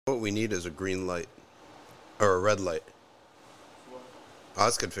What we need is a green light or a red light.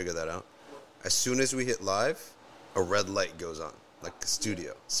 Oz could figure that out. As soon as we hit live, a red light goes on, like a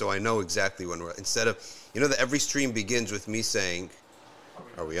studio. So I know exactly when we're, instead of, that every stream begins with me saying,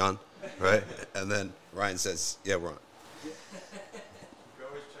 are we on? Right? And then Ryan says, yeah, we're on. You can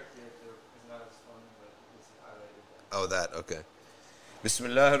always check the answer. It's not as fun, but it's highlighted. Oh, that, okay.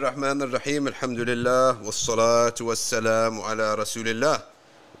 Bismillah ar-Rahman ar-Rahim, alhamdulillah, wassalatu wassalamu ala rasulillah,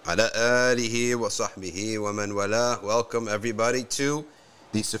 ala alihi wa sahbihi wa man wala. Welcome everybody to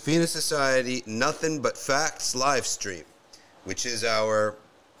the Safina Society Nothing But Facts live stream, which is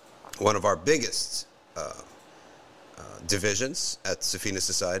one of our biggest divisions at Safina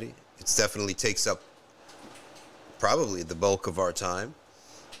Society. It definitely takes up probably the bulk of our time,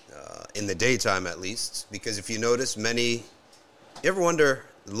 in the daytime at least, because if you notice, you ever wonder,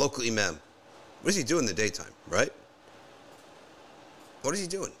 the local imam, what does he do in the daytime, right? What is he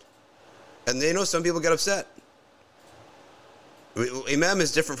doing? And some people get upset. Imam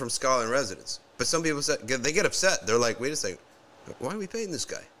is different from scholar in residence, but some people they get upset. They're like, wait a second, why are we paying this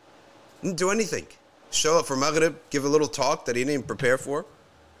guy? Didn't do anything. Show up for Maghrib, give a little talk that he didn't even prepare for,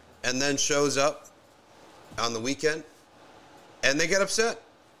 and then shows up on the weekend, and they get upset.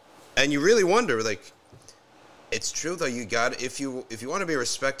 And you really wonder, like, it's true though. If you want to be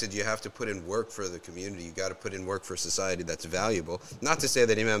respected, you have to put in work for the community. You got to put in work for society that's valuable. Not to say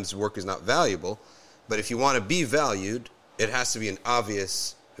that imam's work is not valuable, but if you want to be valued, it has to be an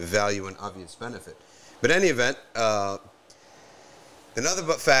obvious value and obvious benefit. But in any event, the Nothing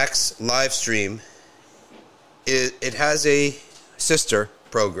But Facts live stream, it has a sister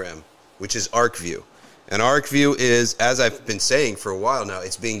program, which is ArcView. And ArcView is, as I've been saying for a while now,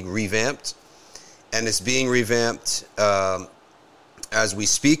 it's being revamped. And it's being revamped as we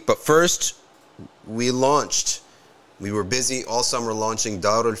speak. But first, we were busy all summer launching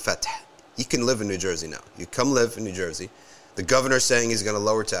Darul Fath. You can live in New Jersey now. You come live in New Jersey. The governor's saying he's going to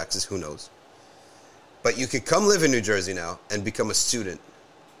lower taxes. Who knows? But you can come live in New Jersey now and become a student.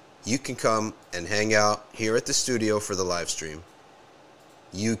 You can come and hang out here at the studio for the live stream.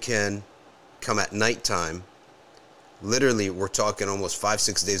 You can come at nighttime. Literally, we're talking almost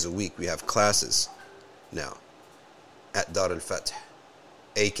 5-6 days a week. We have classes now at Darul Fath,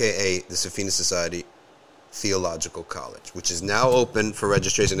 a.k.a. the Safina Society Theological College, which is now open for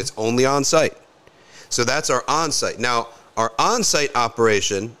registration. It's only on-site. So that's our on-site. Now, our on-site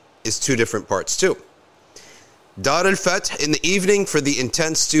operation is two different parts too. Darul Fath in the evening for the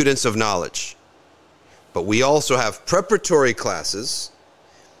intense students of knowledge. But we also have preparatory classes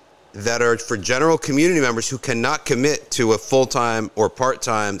that are for general community members who cannot commit to a full-time or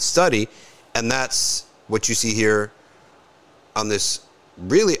part-time study, and that's what you see here on this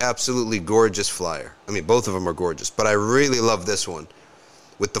really absolutely gorgeous flyer. I mean, both of them are gorgeous, but I really love this one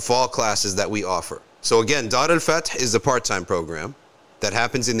with the fall classes that we offer. So again, Darul Fath is the part-time program that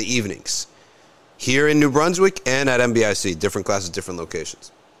happens in the evenings here in New Brunswick and at NBIC, different classes, different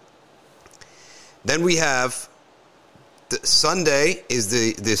locations. Then we have Sunday is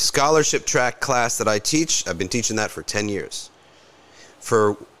the scholarship track class that I teach. I've been teaching that for 10 years.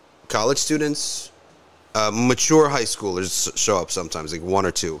 For college students, mature high schoolers show up sometimes, like one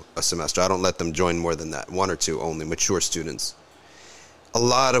or two a semester. I don't let them join more than that, one or two only, mature students. A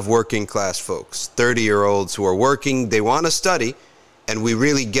lot of working class folks, 30-year-olds who are working, they want to study, and we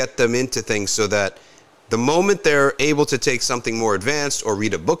really get them into things so that the moment they're able to take something more advanced or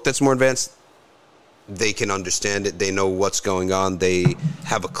read a book that's more advanced, they can understand it, they know what's going on, they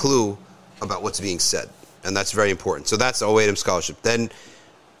have a clue about what's being said. And that's very important. So that's OADM scholarship. Then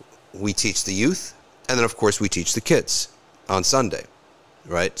we teach the youth, and then of course we teach the kids on Sunday,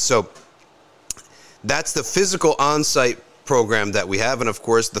 right? So that's the physical on-site program that we have. And of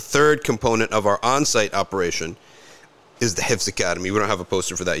course, the third component of our on-site operation is the Hifz Academy. We don't have a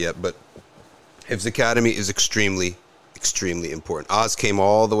poster for that yet, but Hifz Academy is extremely important. Oz came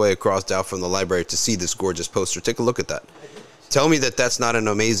all the way across down from the library to see this gorgeous poster. Take a look at that. Tell me that that's not an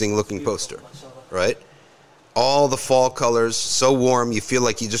amazing looking poster, right? All the fall colors, so warm, you feel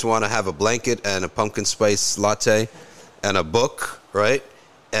like you just want to have a blanket and a pumpkin spice latte and a book, right?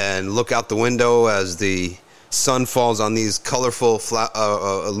 And look out the window as the sun falls on these colorful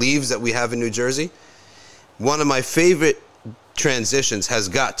leaves that we have in New Jersey. One of my favorite transitions has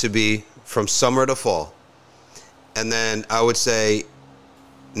got to be from summer to fall. And then I would say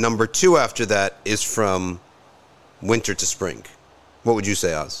number 2 after that is from winter to spring. What would you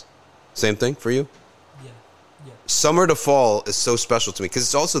say, Oz? Same thing for you? Yeah. Summer to fall is so special to me because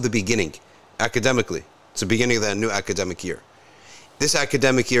it's also the beginning, academically. It's the beginning of that new academic year. This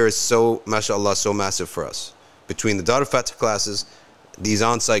academic year is so, mashallah, so massive for us. Between the Darul Fath classes, these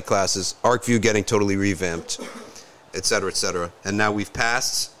on-site classes, ArcView getting totally revamped, et cetera, and now we've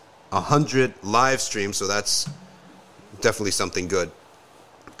passed 100 live streams, so that's definitely something good.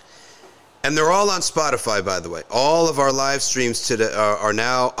 And they're all on Spotify, by the way. All of our live streams today are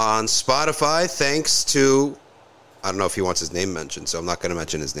now on Spotify, thanks to, I don't know if he wants his name mentioned, so I'm not going to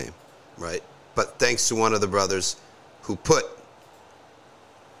mention his name, right? But thanks to one of the brothers who put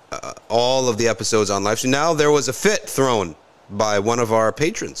all of the episodes on live stream. Now, there was a fit thrown by one of our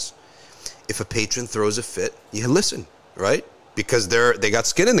patrons. If a patron throws a fit, you listen, right? Because they got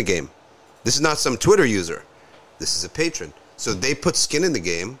skin in the game. This is not some Twitter user. This is a patron. So they put skin in the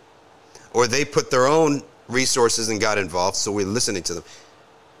game, or they put their own resources and got involved, so we're listening to them.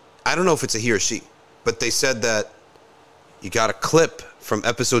 I don't know if it's a he or she, but they said that you got a clip from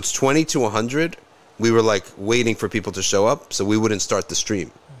episodes 20 to 100. We were like waiting for people to show up, so we wouldn't start the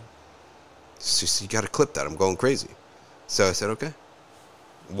stream. So you got to clip that. I'm going crazy. So I said, okay,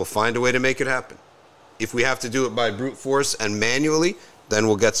 we'll find a way to make it happen. If we have to do it by brute force and manually, then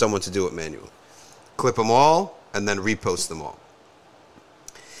we'll get someone to do it manually. Clip them all and then repost them all.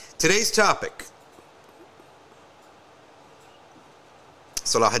 Today's topic,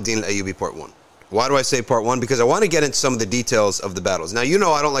 Salahuddin al-Ayyubi part 1. Why do I say part 1? Because I want to get into some of the details of the battles. Now, you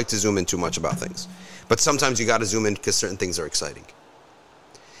know I don't like to zoom in too much about things, but sometimes you got to zoom in because certain things are exciting.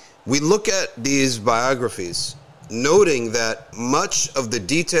 We look at these biographies, noting that much of the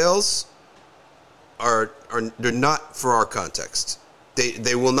details they're not for our context.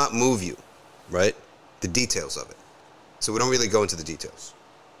 They will not move you, right? The details of it. So we don't really go into the details.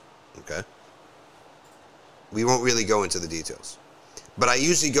 Okay? We won't really go into the details. But I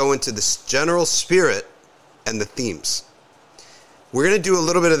usually go into the general spirit and the themes. We're going to do a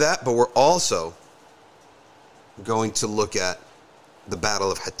little bit of that, but we're also going to look at the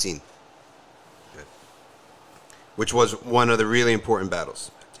Battle of Hattin, okay, which was one of the really important battles.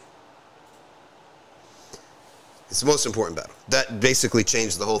 It's the most important battle. That basically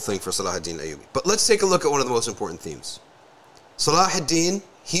changed the whole thing for Salahuddin al-Ayyubi. But let's take a look at one of the most important themes. Salahuddin,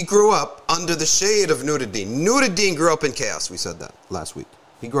 he grew up under the shade of Nuruddin. Nuruddin grew up in chaos. We said that last week.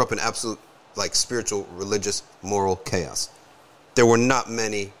 He grew up in absolute, spiritual, religious, moral chaos. There were not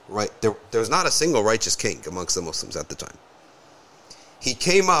many, there was not a single righteous king amongst the Muslims at the time. He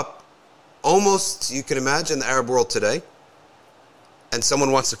came up almost, you can imagine the Arab world today, and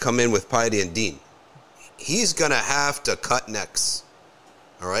someone wants to come in with piety and deen. He's going to have to cut necks,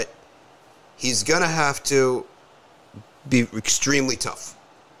 all right? He's going to have to be extremely tough.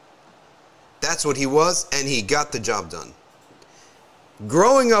 That's what he was, and he got the job done.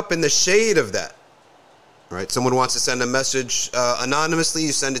 Growing up in the shade of that, right? Someone wants to send a message anonymously,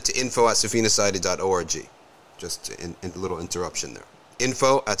 you send it to info@safinasociety.org. Just a little interruption there.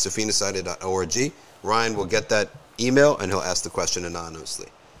 info@safinasociety.org. Ryan will get that email, and he'll ask the question anonymously.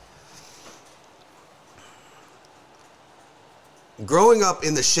 Growing up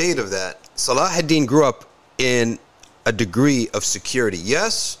in the shade of that, Salahuddin grew up in a degree of security.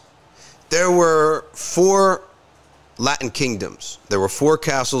 Yes, there were 4 Latin kingdoms. There were 4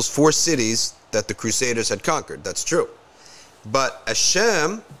 castles, 4 cities that the Crusaders had conquered. That's true. But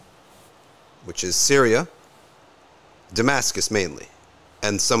Asham, which is Syria, Damascus mainly,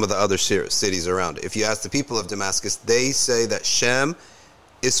 and some of the other cities around it. If you ask the people of Damascus, they say that Sham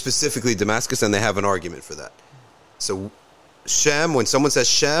is specifically Damascus, and they have an argument for that. So Sham, when someone says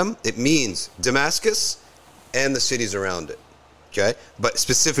Sham, it means Damascus and the cities around it. Okay? But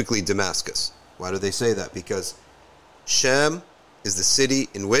specifically Damascus. Why do they say that? Because Sham is the city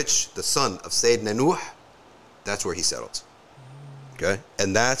in which the son of Sayyidina Nuh, that's where he settled. Okay?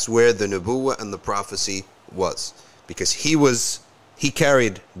 And that's where the Nubuwwah and the prophecy was. Because he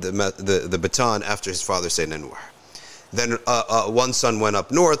carried the baton after his father Sayyidina Nuh. Then one son went up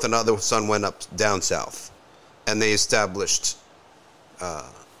north, another son went up down south. And they established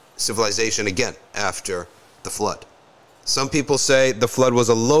civilization again after the flood. Some people say the flood was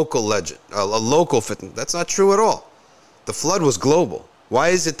a local legend, a local fitna. That's not true at all. The flood was global. Why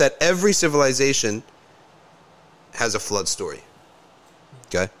is it that every civilization has a flood story?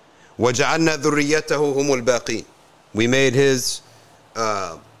 Okay? وَجَعَلْنَا ذُرِّيَّتَهُ هُمُ الْبَاقِينَ. We made his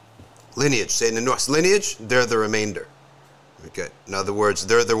lineage, Sayyidina Nuh's lineage, they're the remainder. Okay. In other words,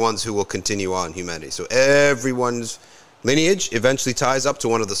 they're the ones who will continue on humanity. So everyone's lineage eventually ties up to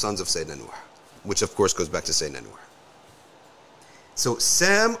one of the sons of Sayyidina Nuh, which of course goes back to Sayyidina Nuh. So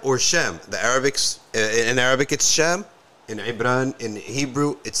Sam or Sham, in Arabic it's Sham, in Ibran, in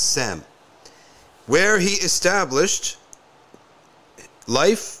Hebrew it's Sam. Where he established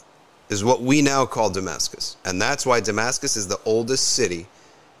life is what we now call Damascus. And that's why Damascus is the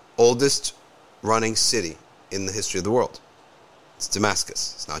oldest running city in the history of the world. It's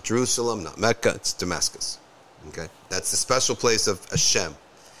Damascus. It's not Jerusalem, not Mecca, it's Damascus. Okay? That's the special place of Hashem.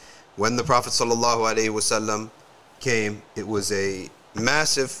 When the Prophet ﷺ came, it was a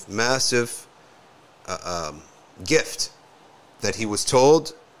massive, massive gift that he was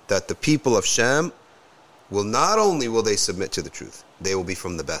told that the people of Sham will not only will they submit to the truth, they will be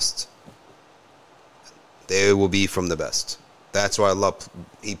from the best. They will be from the best. That's why Allah,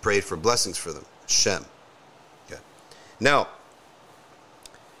 He prayed for blessings for them. Shem. Okay. Now,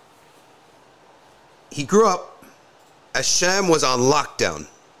 he grew up as Shem was on lockdown,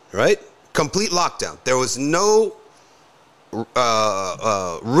 right? Complete lockdown. There was no room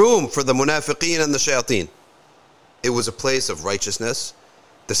for the munafiqeen and the shayateen. It was a place of righteousness.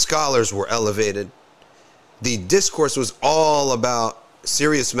 The scholars were elevated. The discourse was all about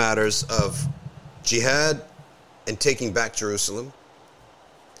serious matters of jihad and taking back Jerusalem.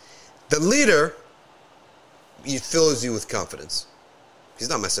 The leader, he fills you with confidence. He's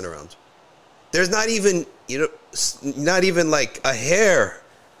not messing around. There's not even, not even like a hair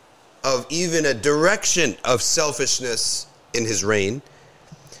of even a direction of selfishness in his reign.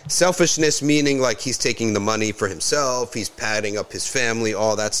 Selfishness meaning like he's taking the money for himself, he's padding up his family,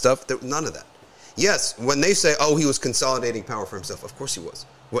 all that stuff. None of that. Yes, when they say, oh, he was consolidating power for himself, of course he was.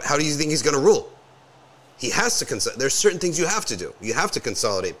 How do you think he's going to rule? He has to consolidate. There's certain things you have to do. You have to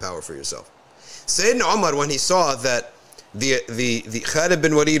consolidate power for yourself. Sayyidina Umar, when he saw that the Khalid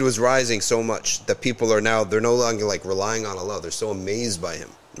bin Walid was rising so much that people are now, they're no longer like relying on Allah. They're so amazed by him,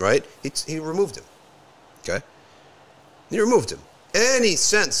 right? He removed him. Okay? He removed him. Any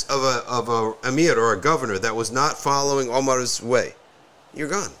sense of a emir or a governor that was not following Umar's way, you're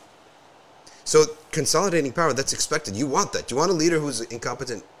gone. So consolidating power, that's expected. You want that. Do you want a leader who's an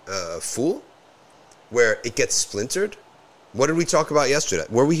incompetent fool? Where it gets splintered? What did we talk about yesterday?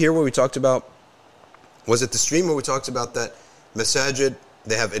 Were we here where we talked about, was it the stream where we talked about that masajid,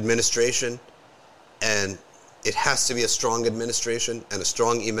 they have administration, and it has to be a strong administration and a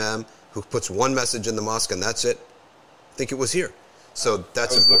strong imam who puts one message in the mosque and that's it? I think it was here. So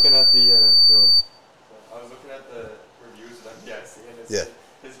that's... I was looking at the reviews of NBF, and it's yeah.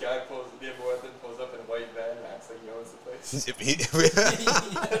 His guy pulls up in a white van and acts like he owns the place.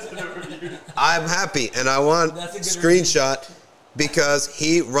 I'm happy, and I want screenshot because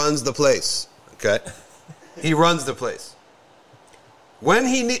he runs the place. Okay, he runs the place. When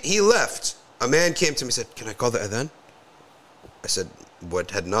he left, a man came to me and said, "Can I call the adhan?" I said,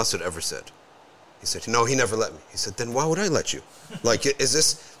 "What had Nasser ever said?" He said, "No, he never let me." He said, "Then why would I let you? Like, is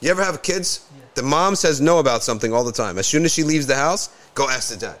this? You ever have kids? Yeah. The mom says no about something all the time. As soon as she leaves the house, go ask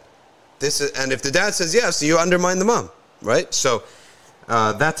the dad. And if the dad says yes, you undermine the mom, right? So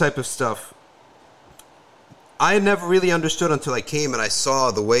that type of stuff, I never really understood until I came and I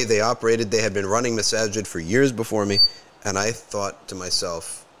saw the way they operated. They had been running masajid for years before me, and I thought to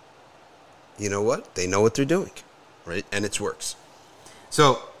myself, you know what? They know what they're doing, right? And it works.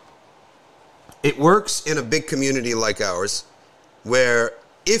 So it works in a big community like ours, where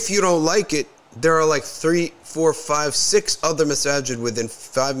if you don't like it, there are like 3, 4, 5, 6 other masajid within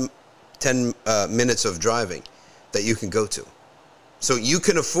 5-10 minutes of driving that you can go to. So you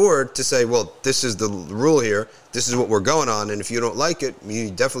can afford to say, well, this is the rule here, this is what we're going on, and if you don't like it,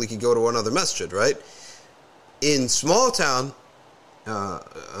 you definitely could go to another masjid, right? In small town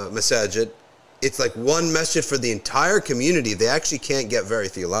masajid, it's like one masjid for the entire community. They actually can't get very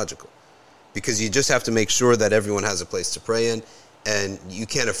theological because you just have to make sure that everyone has a place to pray in, and you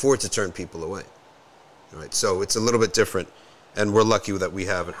can't afford to turn people away. Right? So it's a little bit different, and we're lucky that we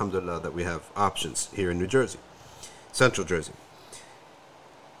have, alhamdulillah, that we have options here in New Jersey, Central Jersey.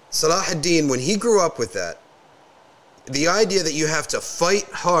 Salahuddin, when he grew up with that, the idea that you have to fight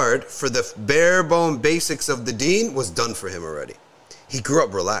hard for the bare bone basics of the deen was done for him already. He grew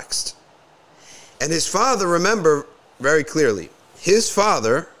up relaxed. And his father, remember very clearly, his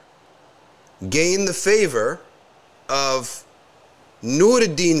father gained the favor of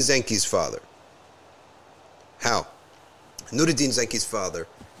Nuruddin Zenki's father. How? Nuruddin Zenki's father,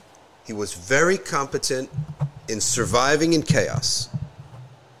 he was very competent in surviving in chaos.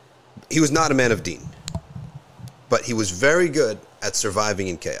 He was not a man of deen, but he was very good at surviving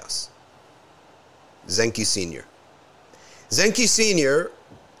in chaos. Zenki Sr. Zenki Sr.,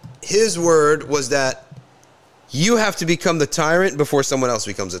 his word was that you have to become the tyrant before someone else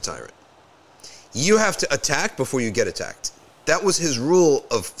becomes a tyrant. You have to attack before you get attacked. That was his rule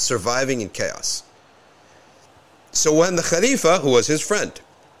of surviving in chaos. So when the Khalifa, who was his friend,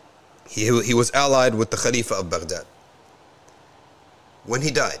 he was allied with the Khalifa of Baghdad. When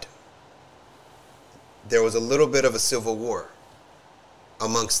he died, there was a little bit of a civil war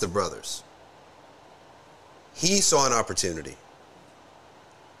amongst the brothers. He saw an opportunity.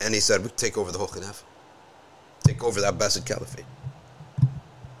 And he said, we take over the whole Khilafah. Take over the Abbasid Caliphate.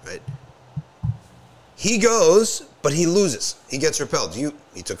 Right? He goes, but he loses. He gets repelled.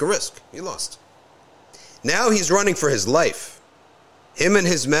 He took a risk. He lost. Now he's running for his life. Him and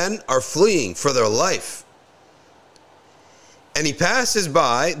his men are fleeing for their life. And he passes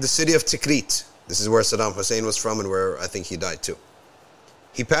by the city of Tikrit. This is where Saddam Hussein was from and where I think he died too.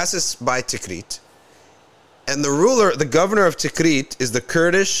 He passes by Tikrit. And the governor of Tikrit is the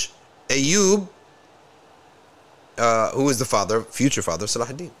Kurdish Ayyub, who is the future father of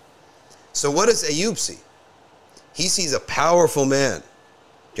Salahuddin. So what does Ayyub see? He sees a powerful man.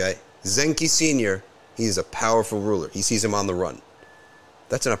 Okay? Zenki Sr., he is a powerful ruler. He sees him on the run.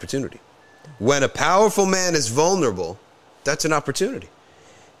 That's an opportunity. When a powerful man is vulnerable, that's an opportunity.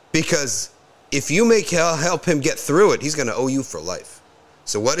 Because if you help him get through it, he's going to owe you for life.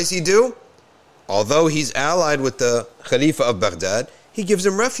 So what does he do? Although he's allied with the Khalifa of Baghdad, he gives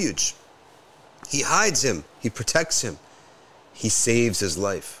him refuge. He hides him. He protects him. He saves his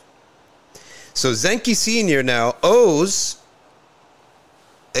life. So Zenki Sr. now owes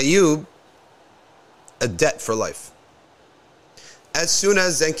Ayyub a debt for life. As soon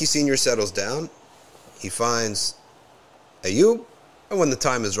as Zenki Sr. settles down, he finds Ayyub, and when the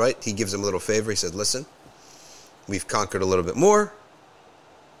time is right, he gives him a little favor. He says, listen, we've conquered a little bit more,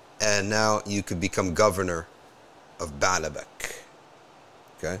 and now you could become governor of Baalbek.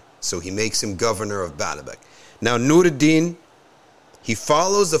 Okay? So he makes him governor of Baalbek. Now Nuruddin, he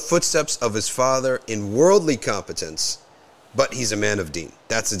follows the footsteps of his father in worldly competence, but he's a man of deen.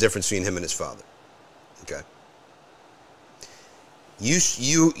 That's the difference between him and his father. Okay?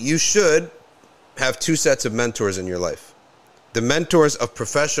 You should have two sets of mentors in your life. The mentors of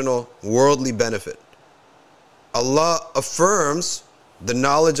professional, worldly benefit. Allah affirms the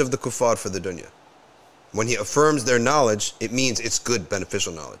knowledge of the kuffar for the dunya. When He affirms their knowledge, it means it's good,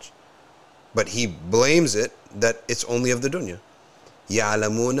 beneficial knowledge. But He blames it that it's only of the dunya.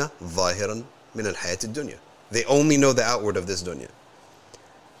 يَعْلَمُونَ ظَاهِرًا مِنَ الْحَيَاةِ الدُّنْيَا. They only know the outward of this dunya.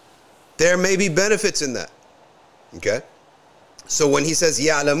 There may be benefits in that. Okay? So when He says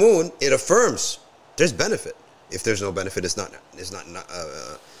يَعْلَمُونَ, it affirms there's benefit. If there's no benefit, it's not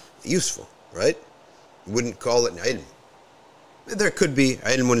useful, right? You wouldn't call it ilm. There could be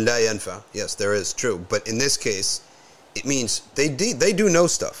ilmun la yanfa. Yes, there is, true. But in this case, it means they do know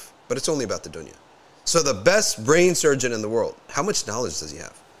stuff, but it's only about the dunya. So the best brain surgeon in the world, how much knowledge does he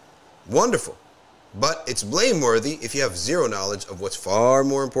have? Wonderful. But it's blameworthy if you have zero knowledge of what's far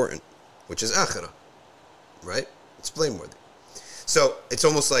more important, which is akhirah, right? It's blameworthy. So it's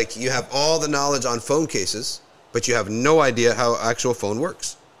almost like you have all the knowledge on phone cases, but you have no idea how actual phone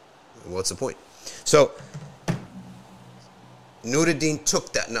works. What's the point? So Nuruddin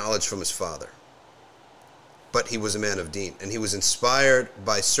took that knowledge from his father, but he was a man of deen, and he was inspired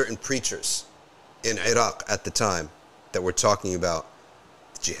by certain preachers in Iraq at the time that were talking about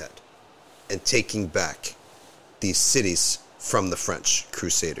jihad and taking back these cities from the French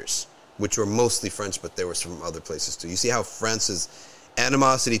crusaders, which were mostly French, but there was from other places too. You see how France's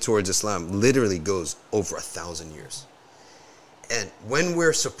animosity towards Islam literally goes over 1,000 years. And when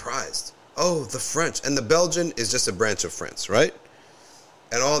we're surprised, oh, the French, and the Belgian is just a branch of France, right?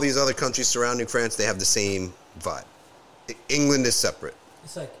 And all these other countries surrounding France, they have the same vibe. England is separate.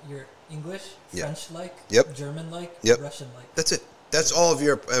 It's like you're English, Yep. French-like, Yep. German-like, Yep. Russian-like. That's it. That's all of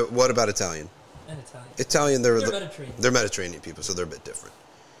Europe. What about Italian? And Italian. Italian, They're Mediterranean. They're Mediterranean people, so they're a bit different.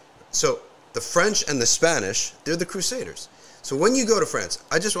 So the French and the Spanish, they're the Crusaders. So when you go to France,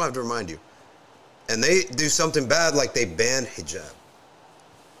 I just want to remind you, and they do something bad like they ban hijab.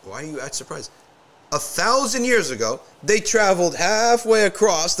 Why are you surprised? 1,000 years ago, they traveled halfway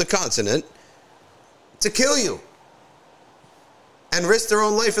across the continent to kill you and risk their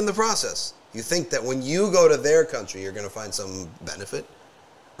own life in the process. You think that when you go to their country, you're going to find some benefit?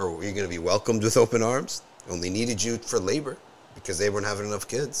 Or you're going to be welcomed with open arms? Only needed you for labor because they weren't having enough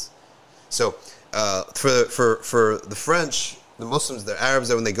kids. So for the French, the Muslims, the Arabs,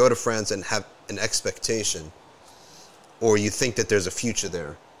 that when they go to France and have an expectation, or you think that there's a future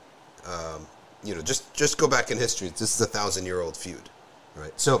there, just go back in history. This is a 1,000-year-old feud,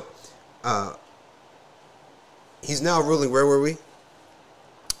 right? So he's now ruling. Where were we?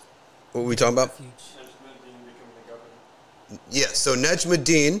 What were we talking about? Refuge. Najmuddin becoming the governor. Yeah, so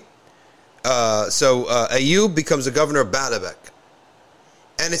Najmuddin, Ayyub becomes the governor of Baalbek.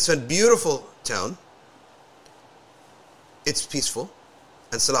 And it's a beautiful town. It's peaceful.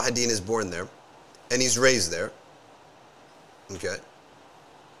 And Salahuddin is born there. And he's raised there. Okay.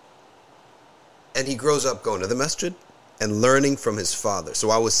 And he grows up going to the masjid and learning from his father. So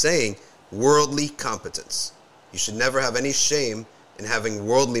I was saying worldly competence. You should never have any shame in having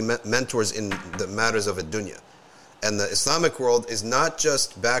worldly mentors in the matters of a dunya. And the Islamic world is not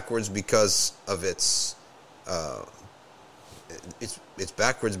just backwards because of it's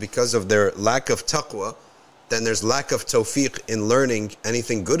backwards because of their lack of taqwa. Then there's lack of tawfiq in learning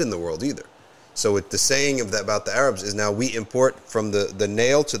anything good in the world either. So the saying of that about the Arabs is now we import from the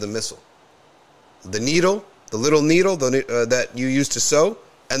nail to the missile. The needle, the little needle that you use to sew,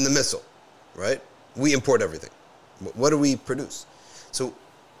 and the missile, right? We import everything. What do we produce? So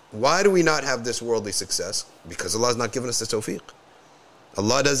why do we not have this worldly success? Because Allah has not given us the tawfiq.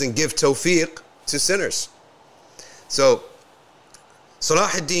 Allah doesn't give tawfiq to sinners. So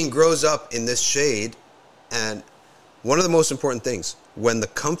Salahuddin grows up in this shade, and one of the most important things, when the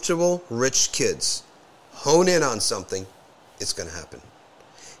comfortable, rich kids hone in on something, it's going to happen.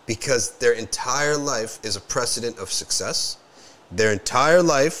 Because their entire life is a precedent of success. Their entire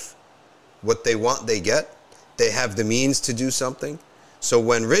life, what they want, they get. They have the means to do something. So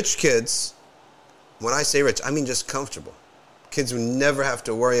when rich kids, when I say rich, I mean just comfortable. Kids who never have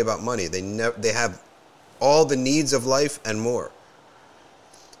to worry about money. They have all the needs of life and more.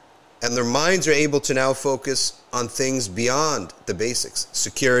 And their minds are able to now focus on things beyond the basics.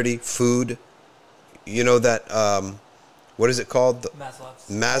 Security, food. You know that, what is it called?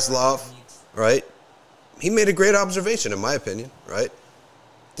 Maslow, right? He made a great observation, in my opinion, right?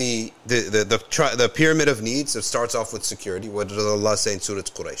 The pyramid of needs, it starts off with security. What does Allah say in Surah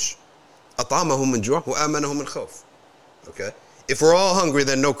Quraysh? أَطْعَمَهُم مِّن جُوعٍ وَآمَنَهُم مِّن خَوْفٍ. Okay? If we're all hungry,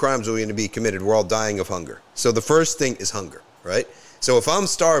 then no crimes are going to be committed. We're all dying of hunger. So the first thing is hunger, right? So if I'm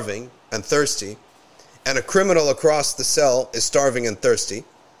starving and thirsty, and a criminal across the cell is starving and thirsty,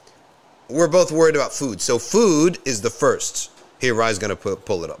 we're both worried about food. So food is the first. Here, Rai's going to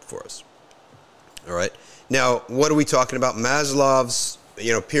pull it up for us. All right? Now, what are we talking about? Maslow's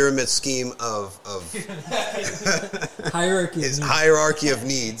pyramid scheme of hierarchy of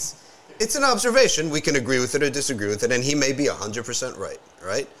needs. It's an observation. We can agree with it or disagree with it, and he may be 100%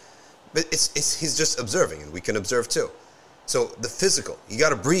 right? But he's just observing, and we can observe too. So the physical, you got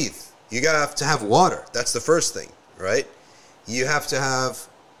to breathe. You have to have water. That's the first thing, right? You have to have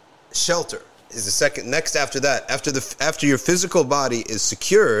shelter. Is the second. Next after that, after your physical body is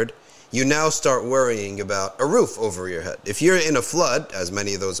secured, you now start worrying about a roof over your head. If you're in a flood, as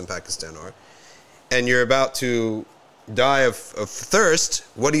many of those in Pakistan are, and you're about to die of thirst,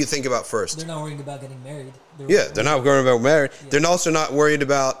 what do you think about first? They're not worrying about getting married. They're not worrying about married. Yeah. They're also not worried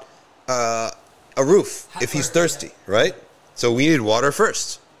about a roof if he's thirsty, right? So we need water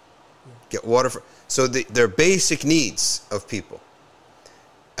first. Yeah. Get water first. So they're basic needs of people.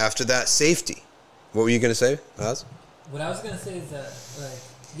 After that, safety. What were you going to say, Az? What I was going to say is that,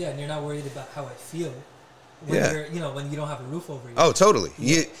 and you're not worried about how I feel when when you don't have a roof over you. Oh, totally.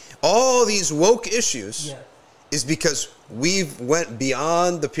 Yeah. All these woke issues is because we've went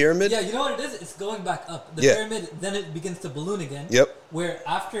beyond the pyramid. Yeah, you know what it is? It's going back up. The pyramid, then it begins to balloon again. Yep. Where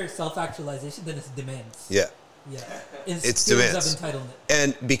after self-actualization, then it's demands. Yeah. Yeah. It's demands. Of entitlement.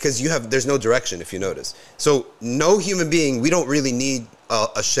 And because there's no direction, if you notice. So no human being, we don't really need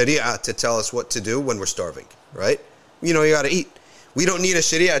a sharia to tell us what to do when we're starving, right? You got to eat. We don't need a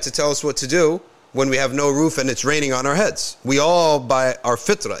sharia to tell us what to do when we have no roof and it's raining on our heads. We all, by our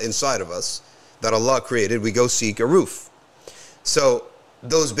fitrah inside of us that Allah created, we go seek a roof. So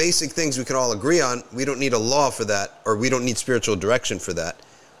those basic things we can all agree on, we don't need a law for that, or we don't need spiritual direction for that.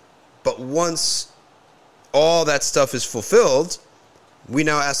 But once all that stuff is fulfilled, we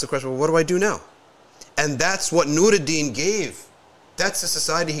now ask the question, well, what do I do now? And that's what Nuruddin gave. That's the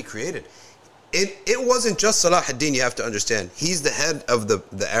society he created. It wasn't just Salahuddin, you have to understand. He's the head of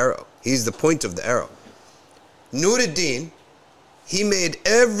the arrow. He's the point of the arrow. Nuruddin, he made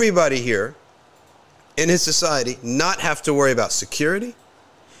everybody here in his society not have to worry about security,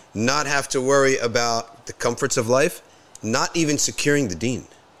 not have to worry about the comforts of life, not even securing the deen,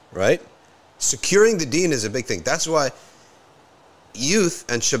 right? Securing the deen is a big thing. That's why youth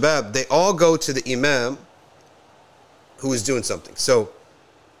and shabab, they all go to the imam who is doing something. So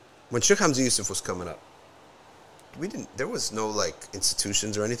when Sheikh Hamza Yusuf was coming up, there was no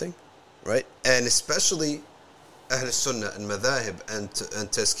institutions or anything, right? And especially Ahl Sunnah and Madhahib and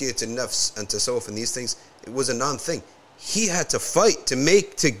Tazkiyat al-Nafs and Tasawwuf and these things, it was a non-thing. He had to fight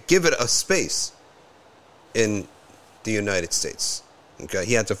to give it a space in the United States. Okay,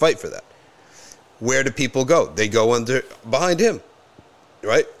 he had to fight for that. Where do people go? They go behind him,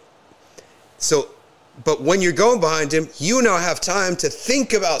 right? So, but when you're going behind him, you now have time to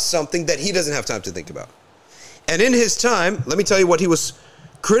think about something that he doesn't have time to think about. And in his time, let me tell you what he was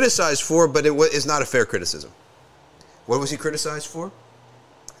criticized for, but it is not a fair criticism. What was he criticized for?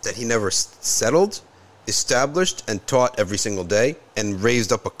 That he never settled established and taught every single day and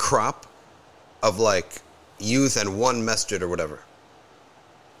raised up a crop of like youth and one masjid or whatever.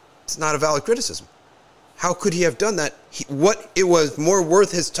 It's not a valid criticism. How could he have done that? It was more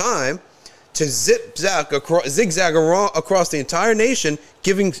worth his time to zigzag across the entire nation,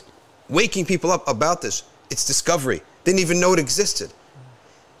 waking people up about this. Its discovery. Didn't even know it existed.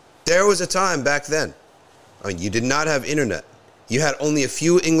 There was a time back then. I mean, you did not have internet. You had only a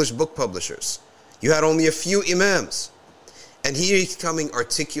few English book publishers. You had only a few imams. And here he's coming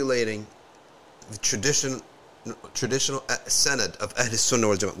articulating the traditional sanad of Ahl Sunnah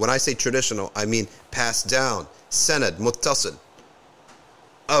wal Jama'ah. When I say traditional, I mean passed down, sanad, muttasil,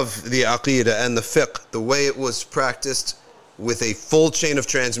 of the aqidah and the fiqh, the way it was practiced with a full chain of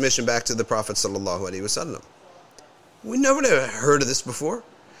transmission back to the Prophet sallallahu alaihi wasallam. We never heard of this before.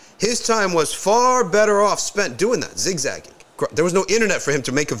 His time was far better off spent doing that, zigzagging. There was no internet for him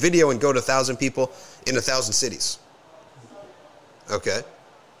to make a video and go to 1,000 people in 1,000 cities. Okay?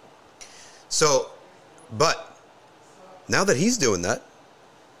 So, but now that he's doing that,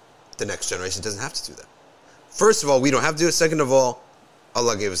 the next generation doesn't have to do that. First of all, we don't have to do it. Second of all,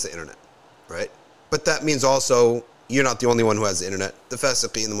 Allah gave us the internet, right? But that means also you're not the only one who has the internet. The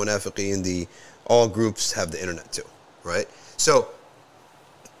fasiqeen, the munafiqeen, all groups have the internet too, right? So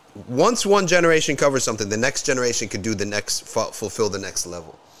once one generation covers something, the next generation could do fulfill the next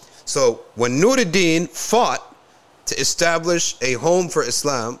level. So when Nuruddin fought to establish a home for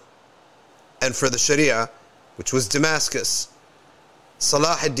Islam and for the Sharia, which was Damascus,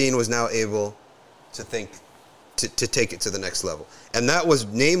 Salahuddin was now able to take it to the next level. And that was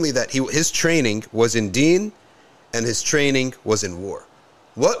namely that his training was in deen and his training was in war.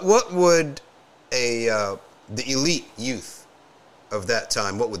 What would the elite youth of that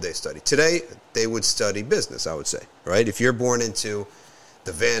time, what would they study? Today, they would study business, I would say, right? If you're born into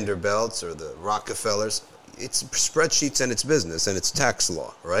the Vanderbilts or the Rockefellers, it's spreadsheets and it's business and it's tax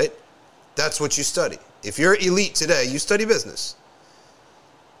law, right? That's what you study. If you're elite today, you study business.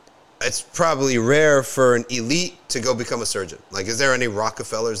 It's probably rare for an elite to go become a surgeon. Like, is there any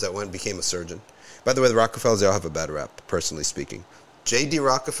Rockefellers that went and became a surgeon? By the way, the Rockefellers, they all have a bad rap, personally speaking. J.D.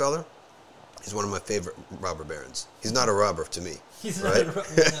 Rockefeller is one of my favorite robber barons. He's not a robber to me. He's right? Not a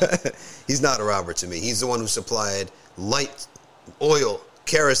robber. He's not a robber to me. He's the one who supplied light, oil,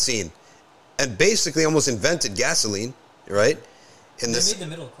 kerosene, and basically almost invented gasoline, right? They made the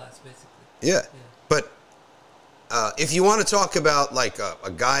middle class, basically. Yeah. But if you want to talk about like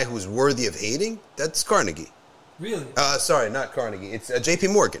a guy who's worthy of hating, that's Carnegie. Really? Sorry, not Carnegie. It's J.P.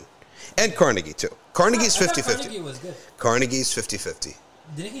 Morgan. And Carnegie, too. Carnegie's 50-50. Carnegie was good. Carnegie's 50-50.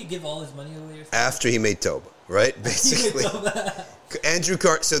 Didn't he give all his money away or something? After he made Toba, right? Basically.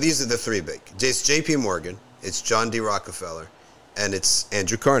 So these are the three big. It's J.P. Morgan, it's John D. Rockefeller, and it's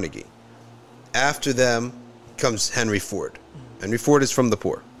Andrew Carnegie. After them comes Henry Ford. Henry Ford is from the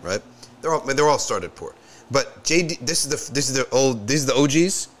poor, right? They're all started poor. But these are the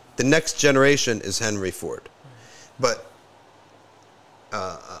OGs. The next generation is Henry Ford. But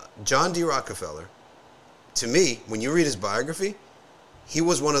John D. Rockefeller, to me, when you read his biography, he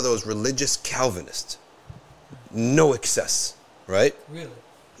was one of those religious Calvinists. No excess, right? Really?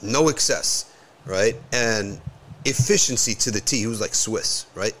 No excess, right? And efficiency to the T. He was like Swiss,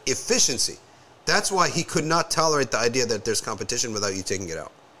 right? Efficiency. That's why he could not tolerate the idea that there's competition without you taking it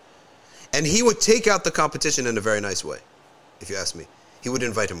out. And he would take out the competition in a very nice way, if you ask me. He would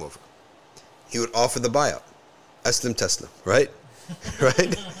invite him over. He would offer the buyout. Aslim Tesla, right?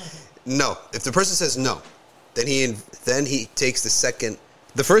 Right? No. If the person says no, then he takes the second.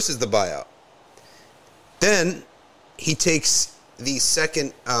 The first is the buyout. Then he takes the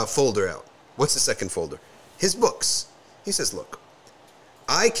second folder out. What's the second folder? His books. He says, look,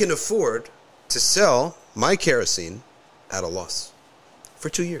 I can afford to sell my kerosene at a loss for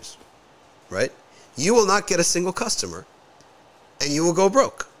 2 years, right? You will not get a single customer and you will go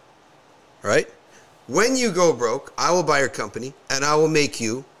broke, right? When you go broke, I will buy your company and I will make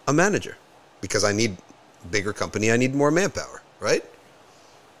you a manager because I need bigger company. I need more manpower, right?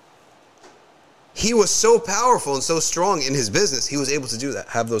 He was so powerful and so strong in his business, he was able to do that,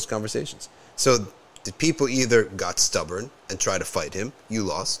 have those conversations. So the people either got stubborn and tried to fight him, you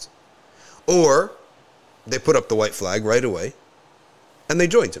lost, or they put up the white flag right away and they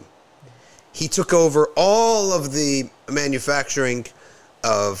joined him. He took over all of the manufacturing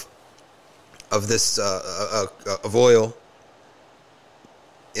of oil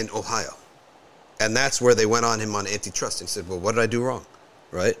in Ohio. And that's where they went on him on antitrust and said, well, what did I do wrong?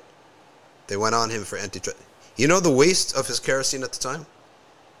 Right? They went on him for antitrust. You know the waste of his kerosene at the time?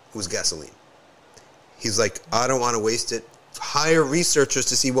 It was gasoline. He's like, I don't want to waste it. Hire researchers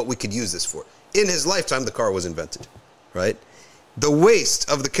to see what we could use this for. In his lifetime, the car was invented, right? The waste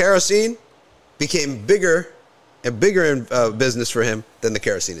of the kerosene became bigger and bigger in business for him than the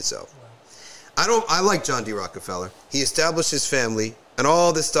kerosene itself. I like John D. Rockefeller. He established his family, and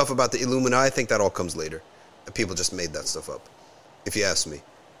all this stuff about the Illuminati, I think that all comes later. People just made that stuff up, if you ask me.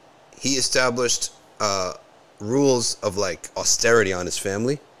 He established rules of like austerity on his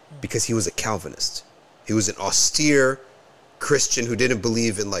family because he was a Calvinist. He was an austere Christian who didn't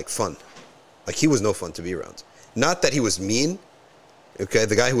believe in like fun. Like he was no fun to be around. Not that he was mean. Okay,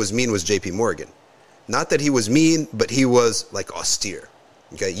 the guy who was mean was J.P. Morgan. Not that he was mean, but he was like austere.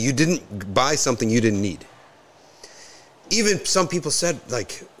 Okay, you didn't buy something you didn't need. Even some people said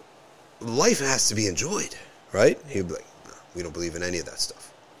like, life has to be enjoyed, right? Yeah. He'd be like, no, we don't believe in any of that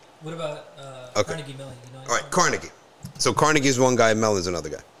stuff. What about Carnegie Mellon? You know, all right, Carnegie. So Carnegie is one guy, Mellon's another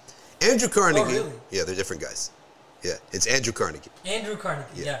guy. Andrew Carnegie. Oh, really? Yeah, they're different guys. Yeah, it's Andrew Carnegie. Andrew Carnegie,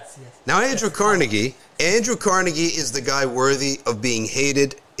 yes. Now Andrew Carnegie is the guy worthy of being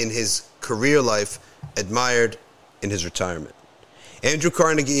hated in his career life, admired in his retirement. Andrew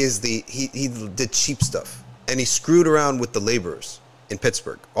Carnegie is he did cheap stuff, and he screwed around with the laborers in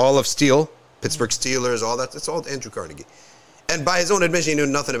Pittsburgh. All of steel, Pittsburgh Steelers, all that, it's all Andrew Carnegie. And by his own admission, he knew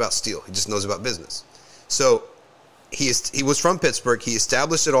nothing about steel. He just knows about business. So he was from Pittsburgh. He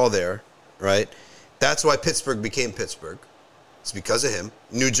established it all there, right? That's why Pittsburgh became Pittsburgh. It's because of him.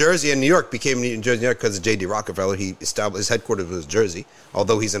 New Jersey and New York became New Jersey because of J.D. Rockefeller. He established his headquarters was Jersey,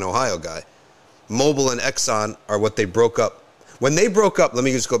 although he's an Ohio guy. Mobil and Exxon are what they broke up. When they broke up, let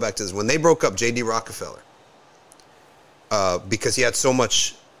me just go back to this. When they broke up J.D. Rockefeller, because he had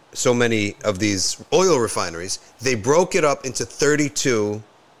so many of these oil refineries, they broke it up into 32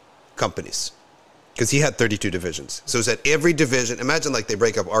 companies because he had 32 divisions. So it's at every division. Imagine like they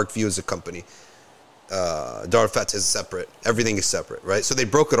break up ArcView as a company. Darfat is separate. Everything is separate, right? So they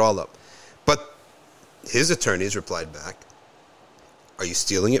broke it all up. But his attorneys replied back, are you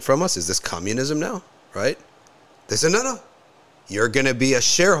stealing it from us? Is this communism now, right? They said, no. You're going to be a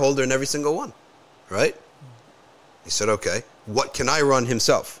shareholder in every single one, right? He said, okay. What can I run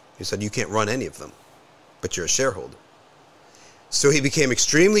himself? He said, you can't run any of them, but you're a shareholder. So he became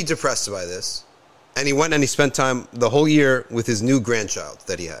extremely depressed by this, and he went and he spent time the whole year with his new grandchild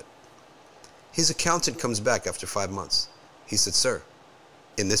that he had. His accountant comes back after 5 months. He said, sir,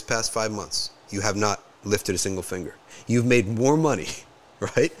 in this past 5 months, you have not lifted a single finger. You've made more money,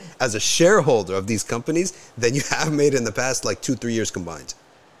 right, as a shareholder of these companies than you have made in the past like 2-3 years combined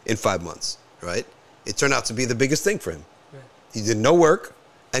in 5 months, right? It turned out to be the biggest thing for him. Right. He did no work,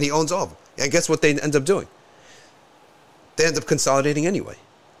 and he owns all of them. And guess what they end up doing? They end up consolidating anyway.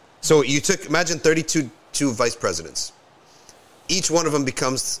 So you imagine 32 vice presidents. Each one of them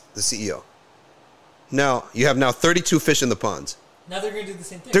becomes the CEO. Now, you have 32 fish in the pond. Now they're going to do the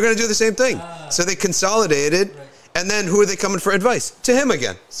same thing. They're going to do the same thing. So they consolidated, right. And then who are they coming for advice? To him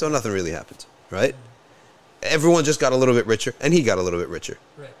again. So nothing really happened, right? Everyone just got a little bit richer, and he got a little bit richer.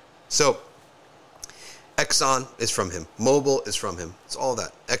 Right. So Exxon is from him. Mobil is from him. It's all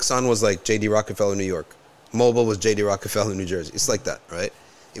that. Exxon was like J.D. Rockefeller in New York. Mobil was J.D. Rockefeller in New Jersey. It's like that, right?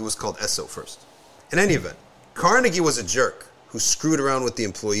 It was called Esso first. In any event, Carnegie was a jerk who screwed around with the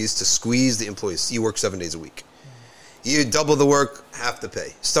employees to squeeze the employees. You work 7 days a week. You double the work, half the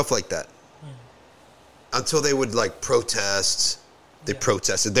pay. Stuff like that. Until they would like protest. They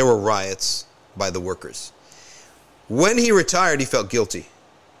protested. There were riots by the workers. When he retired, he felt guilty.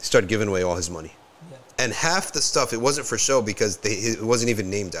 He started giving away all his money. Yeah. And half the stuff, it wasn't for show because it wasn't even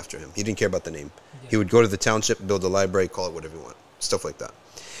named after him. He didn't care about the name. Yeah. He would go to the township, build a library, call it whatever you want. Stuff like that.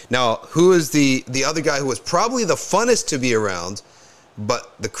 Now, who is the other guy who was probably the funnest to be around,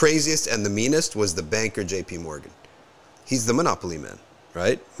 but the craziest and the meanest was the banker J.P. Morgan. He's the monopoly man,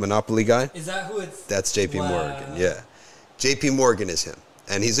 right? Monopoly guy. Is that who it's? That's J.P. Morgan, yeah. J.P. Morgan is him.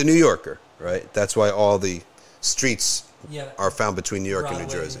 And he's a New Yorker, right? That's why all the streets are found between New York and New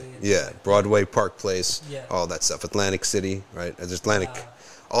Jersey. Yeah, Broadway, Park Place, all that stuff. Atlantic City, right? Atlantic.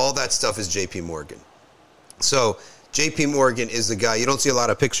 All that stuff is J.P. Morgan. So J.P. Morgan is the guy, you don't see a lot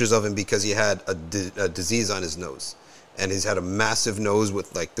of pictures of him because he had a disease on his nose. And he's had a massive nose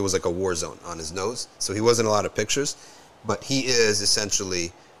with there was like a war zone on his nose. So he wasn't a lot of pictures. But he is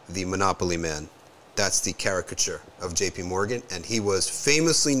essentially the monopoly man. That's the caricature of J.P. Morgan. And he was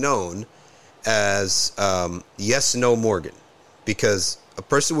famously known as Yes, No Morgan. Because a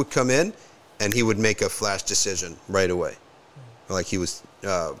person would come in and he would make a flash decision right away. Like he was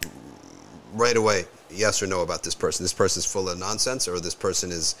right away, yes or no about this person. This person's full of nonsense or this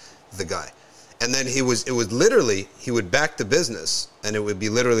person is the guy. And then he would back the business, and it would be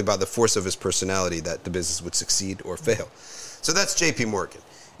literally by the force of his personality that the business would succeed or fail. So that's J.P. Morgan.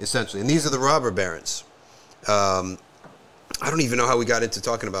 essentially. And these are the robber barons. I don't even know how we got into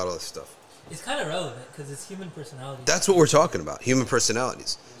talking about all this stuff. It's kind of relevant because it's human personality. That's what we're talking about, human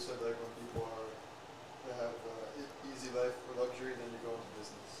personalities. You said like when people have easy life or luxury, then you go into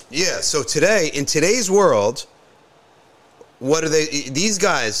business. Yeah, so today, in today's world, what are they? These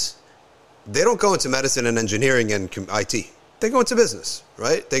guys, they don't go into medicine and engineering and IT. They go into business,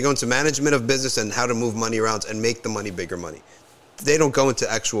 right? They go into management of business and how to move money around and make the money bigger money. They don't go into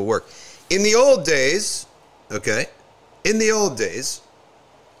actual work. In the old days, okay, in the old days,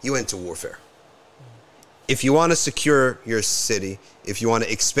 you went to warfare. If you want to secure your city, if you want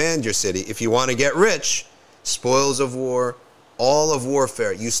to expand your city, if you want to get rich, spoils of war, all of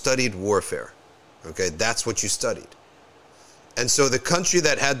warfare, you studied warfare. Okay, that's what you studied. And so the country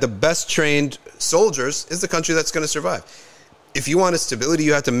that had the best trained soldiers is the country that's going to survive. If you wanted stability,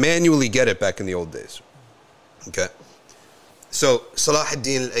 you had to manually get it back in the old days. Okay? So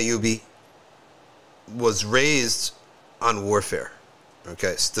Salahuddin al-Ayyubi was raised on warfare. Okay?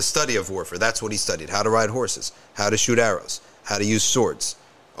 It's the study of warfare. That's what he studied. How to ride horses, how to shoot arrows, how to use swords,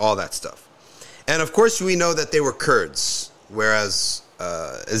 all that stuff. And of course we know that they were Kurds, whereas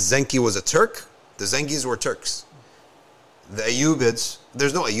Zenki was a Turk. The Zengis were Turks. The Ayyubids,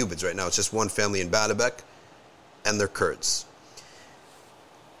 there's no Ayyubids right now. It's just one family in Baalbek, and they're Kurds.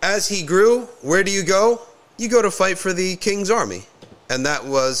 As he grew, where do you go? You go to fight for the king's army. And that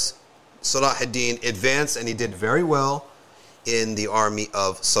was Salahuddin advanced, and he did very well in the army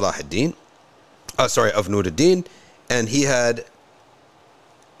of Salahuddin. Of Nuruddin. And he had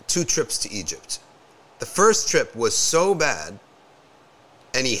 2 trips to Egypt. The first trip was so bad,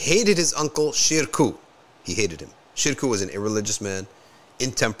 and he hated his uncle Shirkuh. He hated him. Shirkuh was an irreligious man,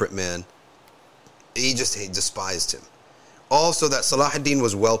 intemperate man. He despised him. Also, that Salahuddin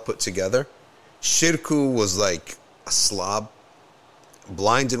was well put together. Shirkuh was like a slob,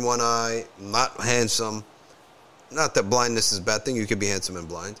 blind in one eye, not handsome. Not that blindness is a bad thing. You could be handsome and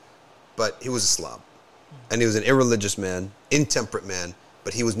blind. But he was a slob. And he was an irreligious man, intemperate man.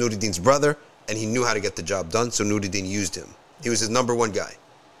 But he was Nuruddin's brother, and he knew how to get the job done, so Nuruddin used him. He was his number 1 guy.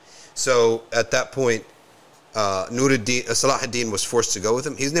 So at that point, Salahuddin was forced to go with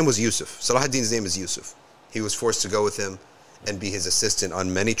him. His name was Yusuf. Salahuddin's name is Yusuf. He was forced to go with him and be his assistant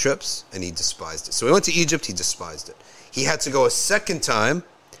on many trips, and he despised it. So he went to Egypt, he despised it. He had to go a second time,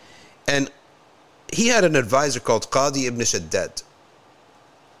 and he had an advisor called Qadi ibn Shaddad,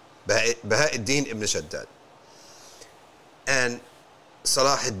 Baha'uddin ibn Shaddad. And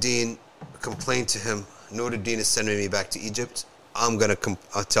Salahuddin complained to him, Nuruddin is sending me back to Egypt. I'm going to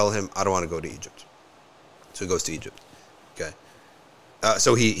tell him I don't want to go to Egypt. So he goes to Egypt. Okay.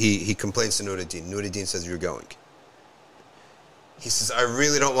 So he complains to Nuruddin. Nuruddin says, you're going. He says, I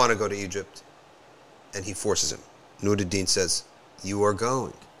really don't want to go to Egypt. And he forces him. Nuruddin says, you are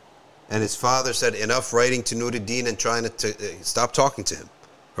going. And his father said, enough writing to Nuruddin and trying to stop talking to him.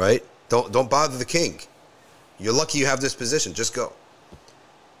 Right? Don't bother the king. You're lucky you have this position. Just go.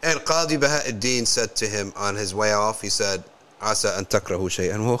 And Qadi Baha'uddin said to him on his way off, he said, Asa an takrahu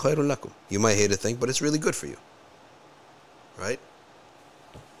shay'an huwa khayrun lakum. You might hate a thing, but it's really good for you. Right?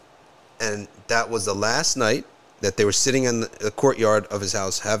 And that was the last night that they were sitting in the courtyard of his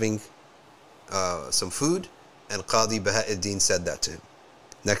house having some food, and Qadi Baha'uddin said that to him.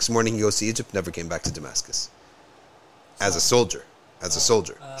 Next morning he goes to Egypt, never came back to Damascus. As a soldier.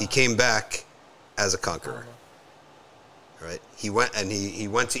 He came back as a conqueror. Right? He went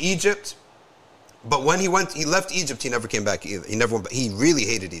to Egypt, but when he left Egypt, he never came back either. He never went back. He really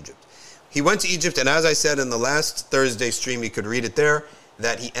hated Egypt. He went to Egypt, and as I said in the last Thursday stream, you could read it there,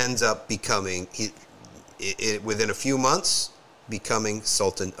 that he ends up becoming, within a few months, becoming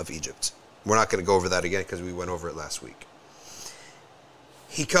Sultan of Egypt. We're not going to go over that again because we went over it last week.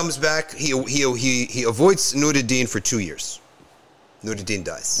 He comes back, he avoids Nuruddin for 2 years. Nuruddin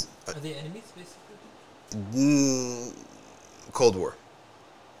dies. Are they enemies, basically? Cold War.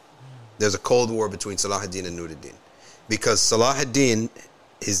 There's a Cold War between Salahuddin and Nuruddin. Because Salahuddin,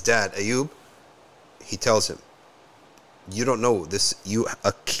 his dad, Ayyub, he tells him, you don't know this,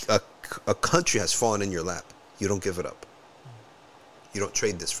 a country has fallen in your lap. You don't give it up. You don't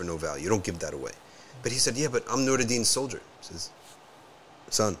trade this for no value. You don't give that away. But he said, yeah, but I'm Nuruddin's soldier. He says,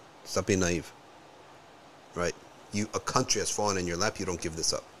 son, stop being naive. Right? A country has fallen in your lap. You don't give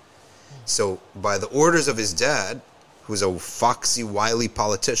this up. So by the orders of his dad, who's a foxy, wily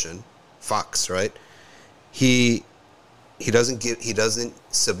politician, Fox, right? He doesn't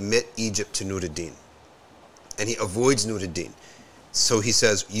submit Egypt to Nuruddin, and he avoids Nuruddin. So he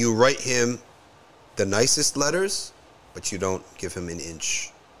says, you write him the nicest letters, but you don't give him an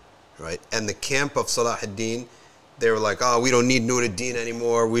inch, right? And the camp of Salahuddin They were like, oh, we don't need Nuruddin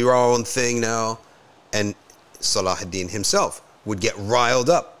anymore. We're our own thing now. And Salahuddin himself would get riled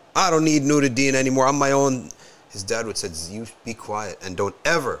up. I don't need Nuruddin anymore. I'm my own. His dad would say, you be quiet and don't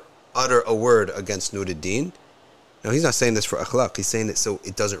ever utter a word against Nuruddin. Now, he's not saying this for akhlaq. He's saying it so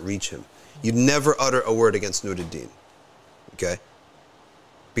it doesn't reach him. You'd never utter a word against Nuruddin. Okay?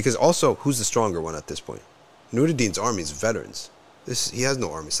 Because also, who's the stronger one at this point? Nuruddin's army is veterans. He has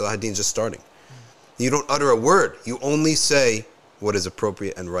no army. Salahuddin's just starting. You don't utter a word. You only say what is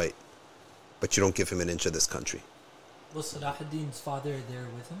appropriate and right. But you don't give him an inch of this country. Was Salahuddin's father there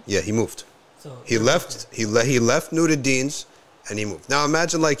with him? Yeah, he moved. So He left Nuruddin's and he moved. Now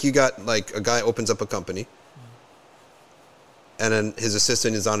imagine like you got like a guy opens up a company and then his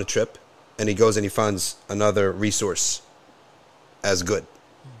assistant is on a trip and he goes and he finds another resource as good.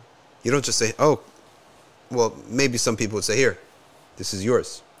 You don't just say, oh, well, maybe some people would say, here, this is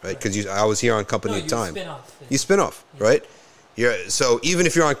yours, right? Because I was here on company time. You spin off, right? So even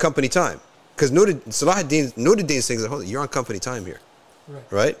if you're on company time, because Nuruddin's things, hold on, you're on company time here,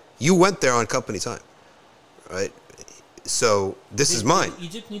 right? You went there on company time, right? So this is mine. Did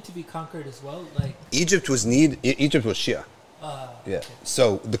Egypt need to be conquered as well? Like Egypt was Shia. Yeah. Okay.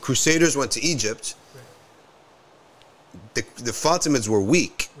 So the Crusaders went to Egypt. The Fatimids were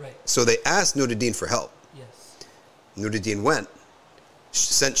weak, so they asked Nuruddin for help. Yes. Nuruddin went,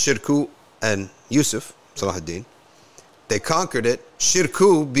 sent Shirkuh and Yusuf, Salahuddin. They conquered it.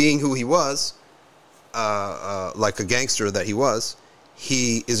 Shirkuh, being who he was, like a gangster that he was,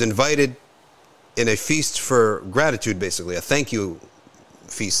 he is invited in a feast for gratitude, basically, a thank you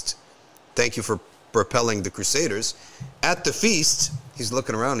feast. Thank you for repelling the Crusaders. At the feast, he's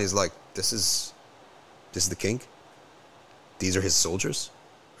looking around, he's like, this is the king? These are his soldiers,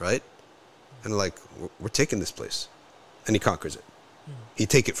 right? And like, we're taking this place. And he conquers it. He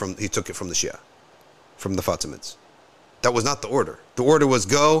took it from the Shia, from the Fatimids. That was not the order. The order was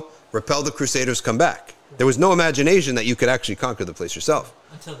go, repel the Crusaders, come back. There was no imagination that you could actually conquer the place yourself.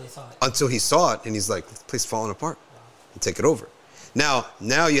 Until they saw it. Until he saw it, and he's like, the place is falling apart. And take it over. Now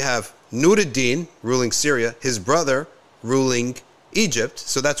you have Nuruddin ruling Syria, his brother ruling Egypt.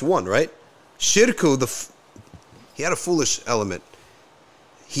 So that's one, right? Shirkuh, he had a foolish element.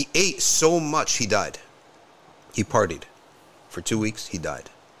 He ate so much, he died. He partied. For 2 weeks, he died.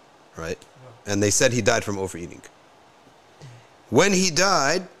 Right? And they said he died from overeating. When he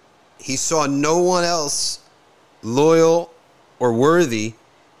died, he saw no one else loyal or worthy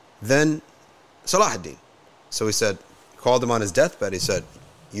than Salahuddin. So he said, called him on his deathbed, he said,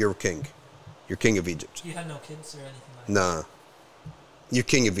 you're king. You're king of Egypt. You had no kids or anything like that? Nah. You're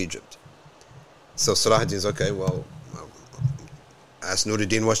king of Egypt. So Salahuddin's okay, well, ask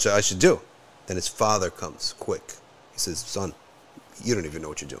Nuruddin what I should do. Then his father comes quick. He says, son, you don't even know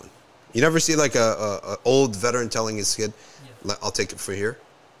what you're doing. You never see like a old veteran telling his kid, I'll take it from here.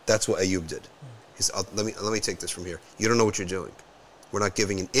 That's what Ayyub did. He said, let me take this from here. You don't know what you're doing. We're not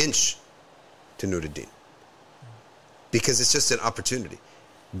giving an inch to Nuruddin. Because it's just an opportunity.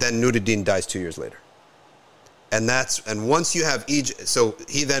 Then Nuruddin dies 2 years later. And once you have Egypt, so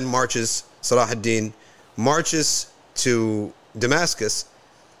he then marches, Salahuddin marches to Damascus.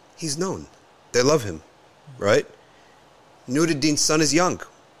 He's known. They love him, right? Nuruddin's son is young.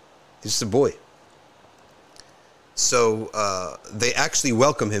 He's just a boy. So they actually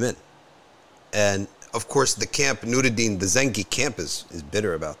welcome him in. And of course the camp, Nuruddin, the Zengi camp is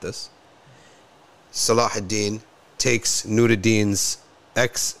bitter about this. Salahuddin takes Nuruddin's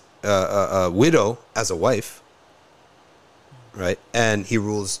widow as a wife, right? And he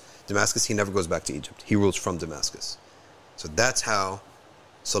rules Damascus. He never goes back to Egypt. He rules from Damascus. So that's how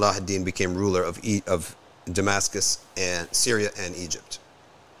Salahuddin became ruler of Damascus and Syria and Egypt.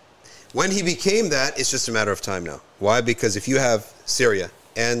 When he became that, it's just a matter of time now. Why? Because if you have Syria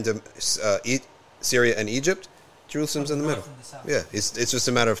and Egypt, Jerusalem's in the middle. Yeah, it's just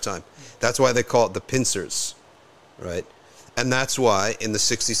a matter of time. That's why they call it the pincers, right? And that's why in the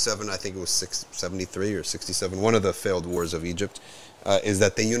 67, I think it was 73 or 67, one of the failed wars of Egypt, is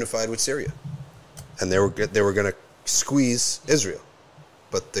that they unified with Syria, and they were going to squeeze Israel,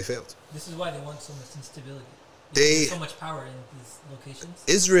 but they failed. This is why they want so much instability. There's so much power in these locations.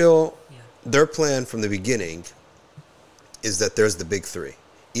 Israel, their plan from the beginning is that there's the big three: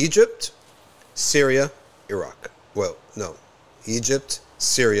 Egypt, Syria, Iraq. Well, no, Egypt,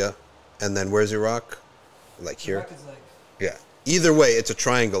 Syria, and then where's Iraq? Like here. Iraq is like, yeah. Either way, it's a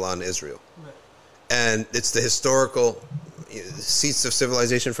triangle on Israel, and it's the historical seats of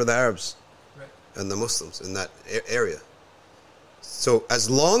civilization for the Arabs and the Muslims in that area. So as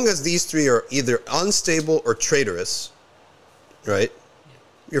long as these three are either unstable or traitorous, right,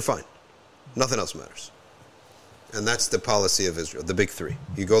 you're fine. Nothing else matters. And that's the policy of Israel, the big three.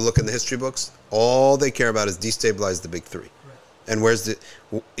 You go look in the history books, all they care about is destabilize the big three. Right. And where's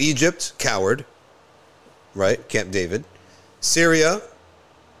Egypt, coward, right? Camp David. Syria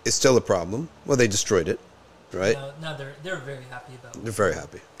is still a problem. Well, they destroyed it, right? Now they're very happy about it. They're very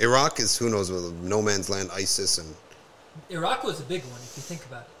happy. Iraq is, who knows, no man's land, ISIS. And Iraq was a big one, if you think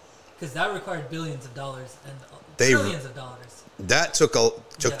about it. Because that required billions of dollars and They- trillions of dollars. that took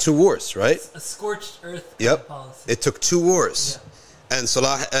Yeah. 2 wars, right? A scorched earth Yep. policy. It took 2 wars. Yeah. And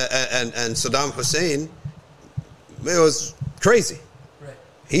Saddam Hussein, it was crazy. Right.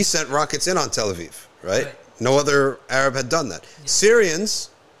 He sent rockets in on Tel Aviv, right? Right. No other Arab had done that. Yeah. Syrians,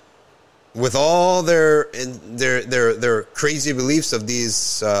 with all their crazy beliefs of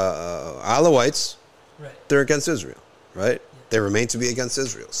these Alawites, Right. they're against Israel, right? Yeah. They remain to be against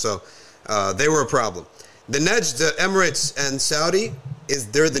Israel. So they were a problem. The Najd, the Emirates, and Saudi,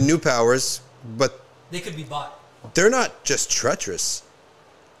 they're the new powers, but They could be bought. they're not just treacherous.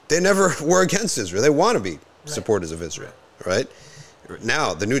 They never were against Israel. They want to be supporters of Israel, right?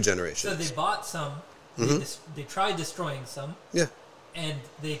 Now, the new generation. So they bought some. They tried destroying some, Yeah, and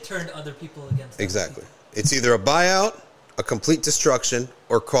they turned other people against other exactly. people. It's either a buyout, a complete destruction,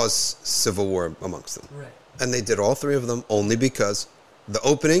 or cause civil war amongst them. Right. And they did all 3 of them only because the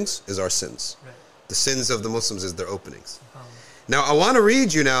openings is our sins. Right. The sins of the Muslims is their openings. Now, I want to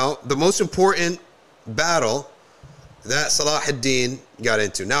read you now the most important battle that Salahuddin got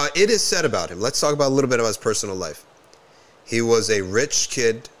into. Now, it is said about him. Let's talk about a little bit about his personal life. He was a rich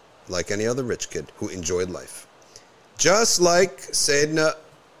kid, like any other rich kid, who enjoyed life. Just like Sayyidina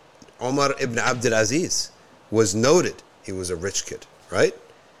Omar ibn Abdul Aziz was noted. He was a rich kid, right?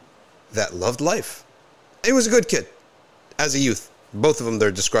 That loved life. He was a good kid as a youth. Both of them, they're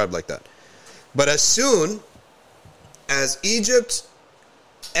described like that. But as soon as Egypt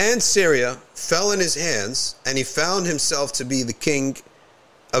and Syria fell in his hands, and he found himself to be the king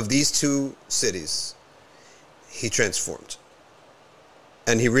of these 2 cities, he transformed.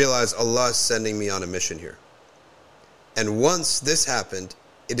 And he realized, Allah is sending me on a mission here. And once this happened,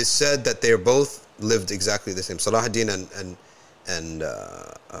 it is said that they both lived exactly the same. Salahuddin and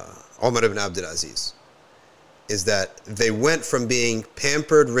Omar ibn Abdul Aziz. Is that they went from being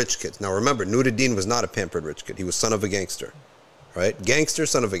pampered rich kids. Now remember, Nuruddin was not a pampered rich kid. He was son of a gangster, right? Gangster,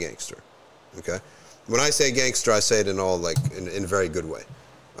 son of a gangster. Okay. When I say gangster, I say it in all in a very good way.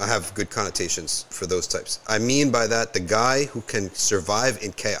 I have good connotations for those types. I mean by that the guy who can survive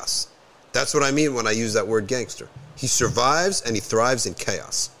in chaos. That's what I mean when I use that word gangster. He survives and he thrives in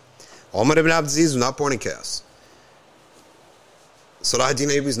chaos. Omar ibn Abdul Aziz was not born in chaos. Salahuddin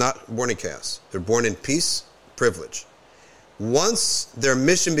Ayyubi is not born in chaos. They're born in peace, privilege. Once their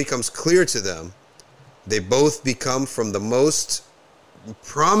mission becomes clear to them, they both become from the most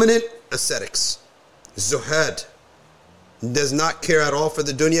prominent ascetics. Zuhad does not care at all for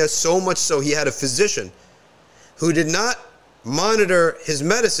the dunya, so much so he had a physician who did not monitor his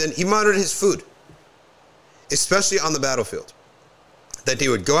medicine, he monitored his food, especially on the battlefield. That he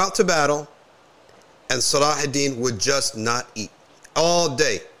would go out to battle and Salahuddin would just not eat all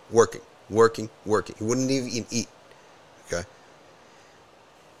day, working. He wouldn't even eat. Okay?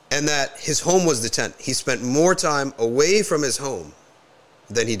 And that his home was the tent. He spent more time away from his home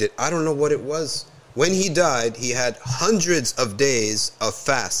than he did. I don't know what it was. When he died, he had hundreds of days of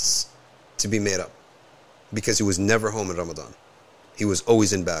fasts to be made up because he was never home in Ramadan. He was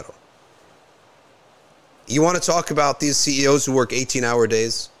always in battle. You want to talk about these CEOs who work 18-hour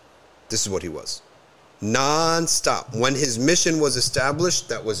days? This is what he was. Non-stop. When his mission was established,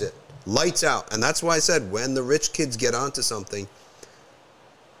 that was it. Lights out. And that's why I said, when the rich kids get onto something,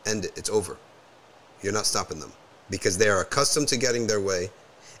 and it's over. You're not stopping them. Because they are accustomed to getting their way,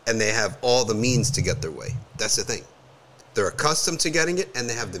 and they have all the means to get their way. That's the thing. They're accustomed to getting it, and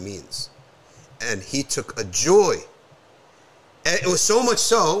they have the means. And he took a joy. And it was so much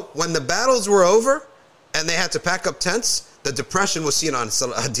so, when the battles were over, and they had to pack up tents, the depression was seen on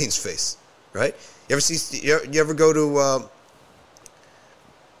Salahuddin's face. Right? You ever go to...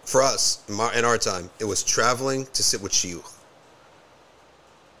 for us, in our time, it was traveling to sit with shiyukh.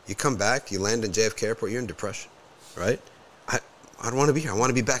 You come back, you land in JFK Airport, you're in depression, right? I don't want to be here. I want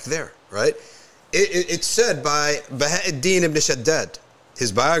to be back there, right? It's said by Baha'u'ddin ibn Shaddad,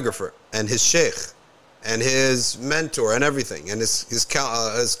 his biographer, and his sheikh, and his mentor, and everything, and his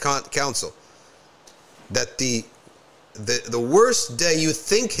counsel, that the worst day you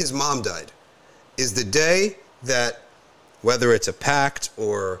think his mom died is the day that, whether it's a pact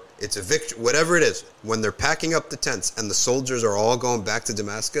or it's a victory, whatever it is, when they're packing up the tents and the soldiers are all going back to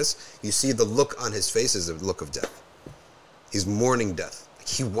Damascus, you see the look on his face is a look of death. He's mourning death.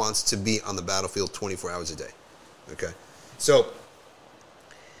 He wants to be on the battlefield 24 hours a day. Okay, so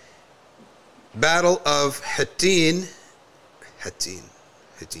Battle of Hattin.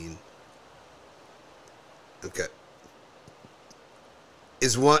 Okay,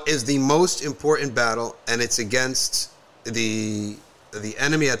 is the most important battle, and it's against the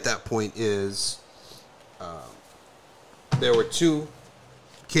enemy at that point is there were two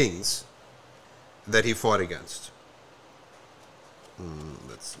kings that he fought against.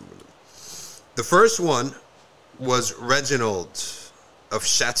 The first one was Reginald of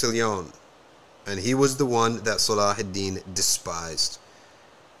Chatillon, and he was the one that Salahuddin despised.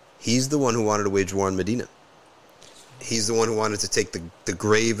 He's the one who wanted to wage war on Medina. He's the one who wanted to take the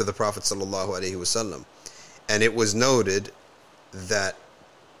grave of the Prophet sallallahu alaihi wasallam. And it was noted that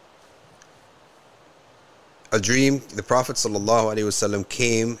a dream, the Prophet sallallahu alaihi wasallam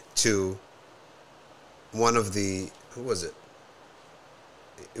came to one of the, who was it?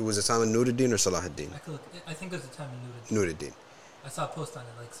 It was a time of Nuruddin or Salahuddin? I think it was a time of Nuruddin. Nuruddin. I saw a post on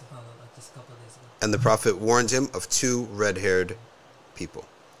it like just a couple of days ago. And the Prophet warned him of two red-haired people.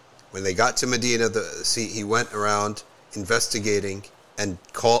 When they got to Medina, he went around investigating and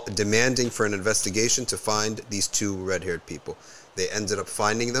demanding for an investigation to find these two red-haired people. They ended up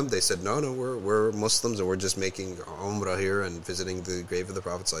finding them. They said, no, we're Muslims and we're just making Umrah here and visiting the grave of the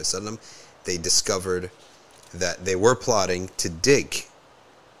Prophet ﷺ. They discovered that they were plotting to dig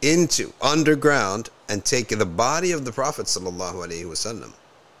into underground and take the body of the Prophet ﷺ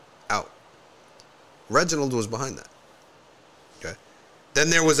out. Reginald was behind that. Okay. Then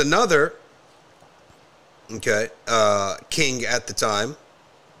there was another king at the time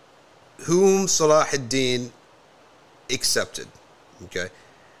whom Salahuddin accepted. Okay.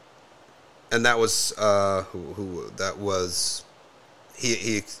 And that was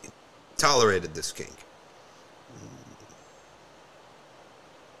he tolerated this king.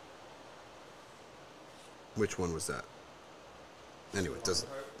 Which one was that? Anyway, it doesn't.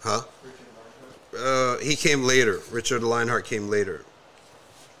 Huh? He came later. Richard Lionheart came later.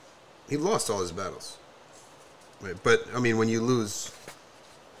 He lost all his battles. Right? But, I mean, when you lose,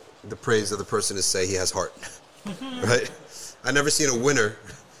 the praise of the person is say he has heart. Right? I never seen a winner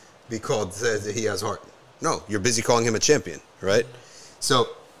be called says that he has heart. No, you're busy calling him a champion. Right? So,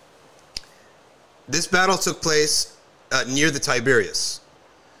 this battle took place near the Tiberias.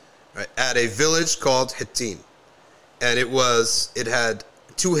 Right, at a village called Hattin. And it had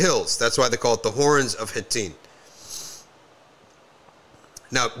two hills. That's why they call it the Horns of Hattin.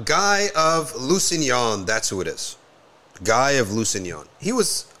 Now, Guy of Lusignan, that's who it is. Guy of Lusignan. He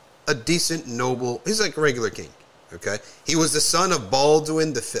was a decent, noble, he's like a regular king. Okay? He was the son of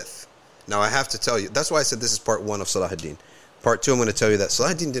Baldwin V. Now, I have to tell you, that's why I said this is part one of Salahuddin. Part two, I'm going to tell you that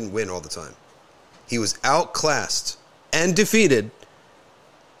Salahuddin didn't win all the time. He was outclassed and defeated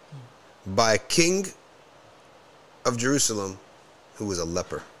by a king of Jerusalem who was a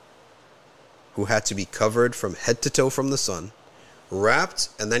leper, who had to be covered from head to toe from the sun, wrapped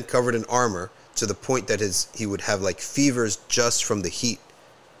and then covered in armor to the point that he would have like fevers just from the heat.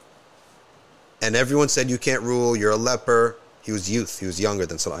 And everyone said, you can't rule, you're a leper. He was youth, he was younger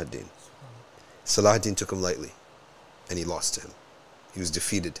than Salahuddin. Salahuddin took him lightly and he lost to him. He was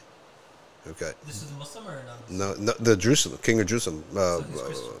defeated. Okay. This is a Muslim or not? No, the Jerusalem, king of Jerusalem, So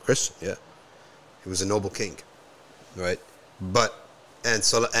Christian. Yeah, he was a noble king, right? But and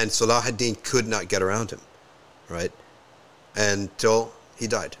Salahuddin could not get around him, right? Until he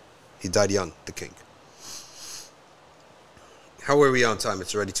died. He died young, the king. How are we on time?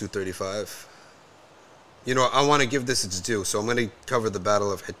 It's already 2:35. You know, I want to give this its due, so I'm going to cover the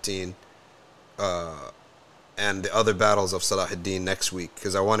Battle of Hattin and the other battles of Salahuddin next week,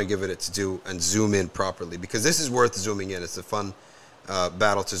 because I want to give it its due and zoom in properly, because this is worth zooming in. It's a fun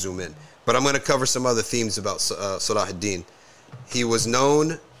battle to zoom in. But I'm going to cover some other themes about Salahuddin. He was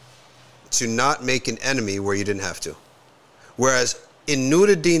known to not make an enemy where you didn't have to. Whereas in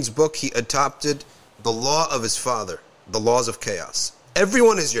Nuruddin's book, he adopted the law of his father, the laws of chaos.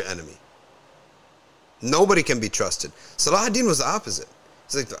 Everyone is your enemy. Nobody can be trusted. Salahuddin was the opposite.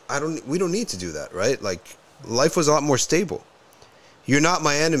 He's like, we don't need to do that, right? Like, life was a lot more stable. You're not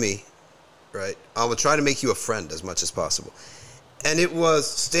my enemy, right? I will try to make you a friend as much as possible. And it was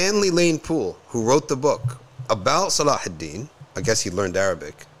Stanley Lane Poole who wrote the book about Salahuddin. I guess he learned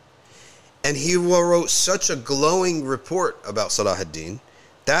Arabic. And he wrote such a glowing report about Salahuddin.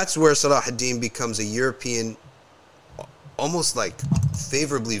 That's where Salahuddin becomes a European, almost like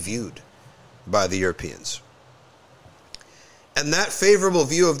favorably viewed by the Europeans. And that favorable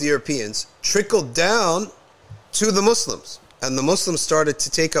view of the Europeans trickled down to the Muslims. And the Muslims started to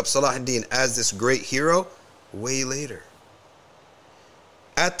take up Salahuddin as this great hero way later.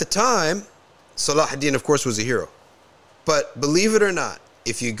 At the time, Salahuddin, of course, was a hero. But believe it or not,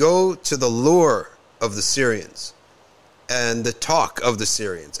 if you go to the lore of the Syrians and the talk of the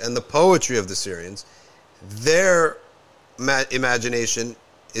Syrians and the poetry of the Syrians, their imagination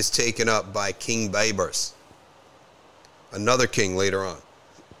is taken up by King Baybars, another king later on,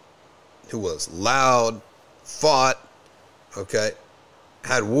 who was loud, fought, okay,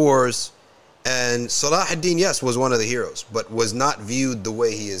 had wars. And Salahuddin, yes, was one of the heroes, but was not viewed the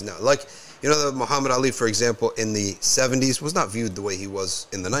way he is now. Like, you know, the Muhammad Ali, for example, in the 70s was not viewed the way he was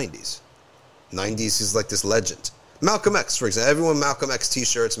in the 90s. 90s, he's like this legend. Malcolm X, for example. Everyone Malcolm X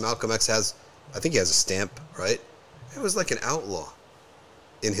t-shirts. Malcolm X has, I think he has a stamp, right? It was like an outlaw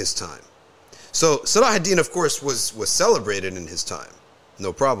in his time. So Salahuddin, of course, was celebrated in his time.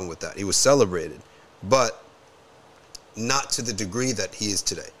 No problem with that. He was celebrated, but not to the degree that he is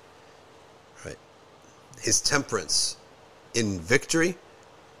today. Right? His temperance in victory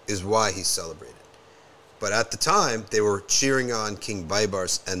is why he's celebrated. But at the time, they were cheering on King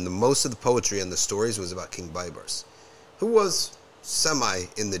Baybars, and most of the poetry and the stories was about King Baybars, who was semi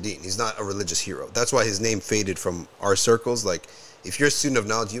in the deen. He's not a religious hero. That's why his name faded from our circles. Like, if you're a student of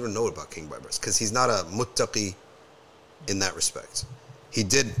knowledge, you don't know about King Baybars, because he's not a muttaqi in that respect. He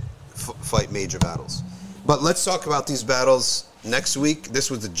did fight major battles. But let's talk about these battles next week.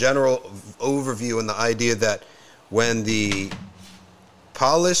 This was the general overview and the idea that when the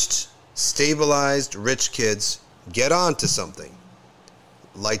polished, stabilized, rich kids get on to something,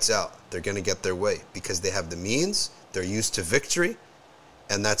 lights out. They're going to get their way because they have the means, they're used to victory,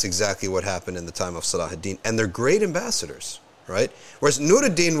 and that's exactly what happened in the time of Salahuddin. And they're great ambassadors, right? Whereas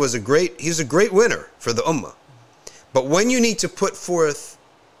Nuruddin was he's a great winner for the ummah. But when you need to put forth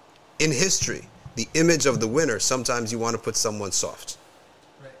in history the image of the winner, sometimes you want to put someone soft,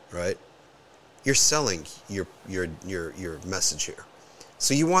 right? You're selling your message here.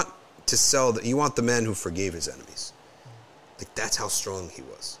 So you want to sell you want the man who forgave his enemies. Like, that's how strong he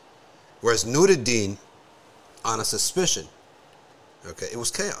was. Whereas Nuruddin, on a suspicion, okay, it was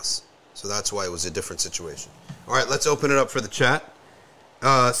chaos. So that's why it was a different situation. All right, let's open it up for the chat.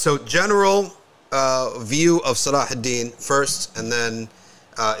 So general view of Salahuddin first, and then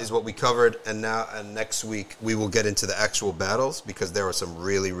is what we covered. And next week we will get into the actual battles, because there were some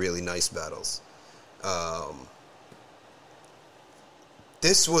really, really nice battles.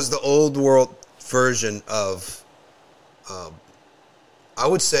 This was the old world version of, I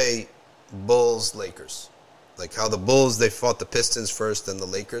would say, Bulls-Lakers. Like how the Bulls, they fought the Pistons first, then the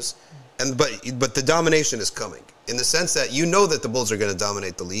Lakers. But the domination is coming, in the sense that you know that the Bulls are going to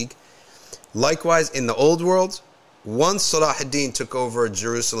dominate the league. Likewise, in the old world, once Salahuddin took over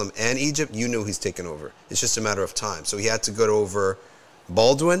Jerusalem and Egypt, you knew he's taken over. It's just a matter of time. So he had to get over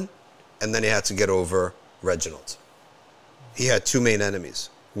Baldwin, and then he had to get over Reginald. He had two main enemies.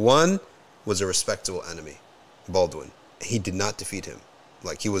 One was a respectable enemy, Baldwin. He did not defeat him.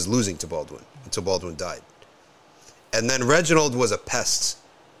 Like, he was losing to Baldwin until Baldwin died. And then Reginald was a pest.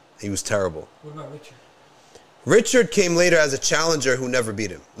 He was terrible. What about Richard? Richard came later as a challenger who never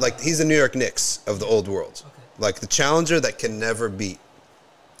beat him. Like, he's the New York Knicks of the old world. Okay. Like the challenger that can never beat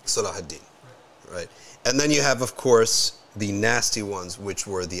Salahuddin. Right? And then you have, of course, the nasty ones, which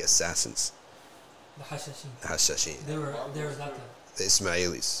were the assassins. The Hashashin. The Hashashin. They were that time. The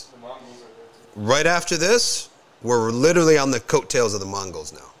Ismailis. The Mongols are there too. Right after this, we're literally on the coattails of the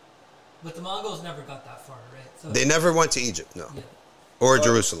Mongols now. But the Mongols never got that far, right? So They never went to Egypt, no. Yeah. Or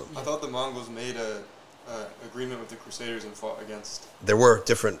Jerusalem. I thought the Mongols made a agreement with the Crusaders and fought against. There were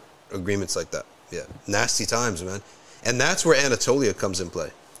different agreements like that. Yeah. Nasty times, man. And that's where Anatolia comes in play.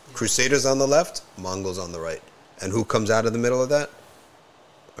 Yeah. Crusaders on the left, Mongols on the right. And who comes out of the middle of that?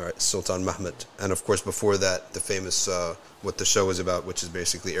 All right, Sultan Mahmud. And of course, before that, the famous, what the show is about, which is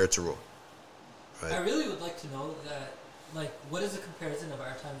basically Ertugrul. Right? I really would like to know that, like, what is the comparison of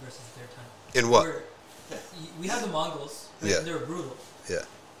our time versus their time? In what? We have the Mongols. Right? Yeah. They're brutal. Yeah.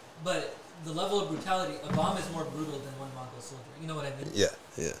 But the level of brutality, a bomb is more brutal than one Mongol soldier. You know what I mean? Yeah,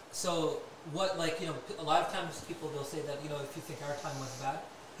 yeah. So, what, like, you know, a lot of times people, they'll say that, you know, if you think our time was bad,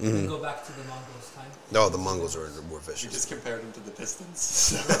 then go back to the Mongols' time. No, the Mongols are more You vicious. just compared them to the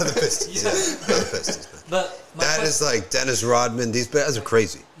Pistons. The Pistons, Yeah. The Pistons, man. But my That is like Dennis Rodman. These guys are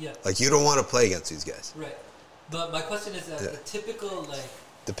crazy. Yeah. Like, you don't want to play against these guys. Right. But my question is that Yeah. the typical, like,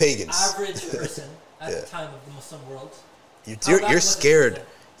 The pagans. average person at Yeah. the time of the Muslim world, how You're bad was it scared. then?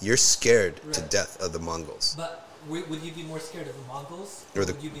 You're scared to Right. death of the Mongols. But would you be more scared of the Mongols, Or or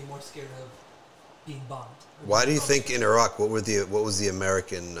the- would you be more scared of being bombed? Or Why do being you bombed? think in Iraq, what was the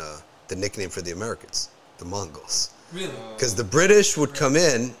American, the nickname for the Americans? The Mongols. Really? Because the British would come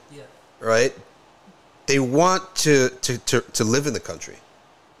in, Yeah. right? They want to live in the country.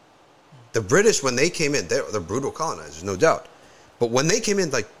 The British, when they came in, they're brutal colonizers, no doubt. But when they came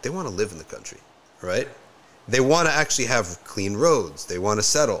in, like, they want to live in the country, right? They want to actually have clean roads. They want to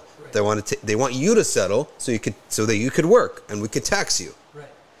settle. Right. They want you to settle so that you could work and we could tax you. Right.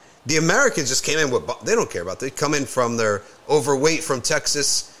 The Americans just came in with, they don't care about that. They come in from their overweight from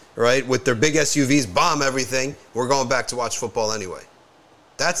Texas, right, with their big SUVs, bomb everything. We're going back to watch football anyway.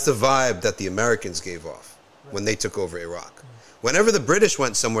 That's the vibe that the Americans gave off when they took over Iraq. Whenever the British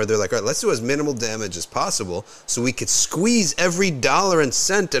went somewhere, they're like, all right, let's do as minimal damage as possible so we could squeeze every dollar and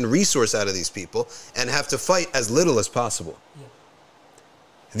cent and resource out of these people and have to fight as little as possible. Yeah.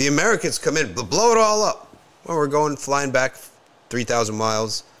 The Americans come in, blow it all up. Well, we're going flying back 3,000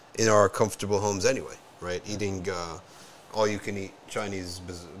 miles in our comfortable homes anyway, right? Eating all-you-can-eat Chinese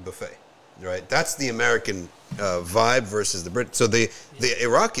buffet, right? That's the American vibe versus the British. So the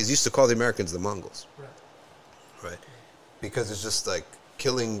Iraqis used to call the Americans the Mongols, right? Because it's just like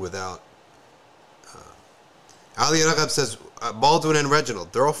killing without. Ali Ragab says Baldwin and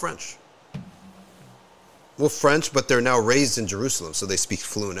Reginald, they're all French. Well, French, but they're now raised in Jerusalem, so they speak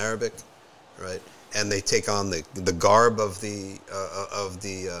fluent Arabic, right? And they take on the garb of the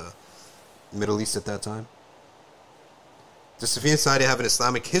Middle East at that time. Does Safina Society have an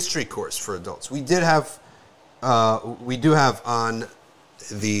Islamic history course for adults? We do have on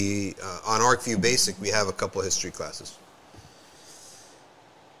ArcView Basic. We have a couple of history classes.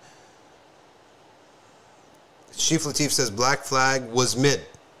 Chief Latif says Black Flag was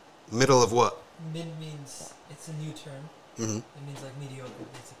middle of what? Mid means it's a new term. Mm-hmm. It means like mediocre,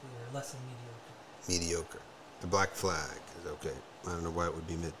 basically, or less than mediocre. Mediocre. The Black Flag is okay. I don't know why it would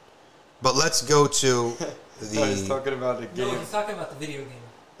be mid. But let's go to the. No, he's talking about a game. No, he's talking about the video game.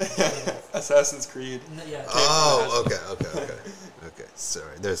 Assassin's Creed. No, yeah. Oh, okay.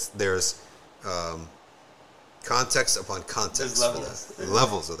 Sorry. There's context upon context There's for levels. that.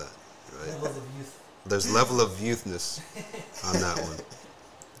 Levels of that. Right? Levels of youth. There's level of youthness on that one.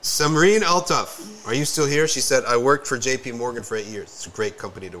 Samreen Altaf, are you still here? She said, I worked for JP Morgan for 8 years. It's a great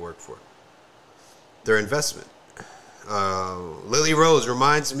company to work for. Their investment. Lily Rose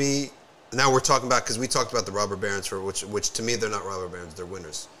reminds me, now we're talking about, because we talked about the robber barons, which to me they're not robber barons, they're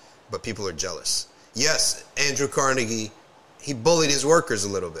winners. But people are jealous. Yes, Andrew Carnegie, he bullied his workers a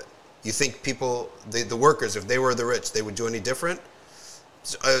little bit. You think people, the workers, if they were the rich, they would do any different?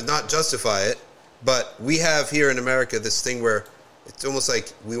 Not justify it. But we have here in America this thing where it's almost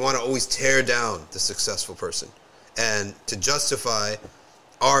like we want to always tear down the successful person. And to justify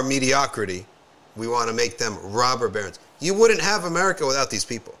our mediocrity, we want to make them robber barons. You wouldn't have America without these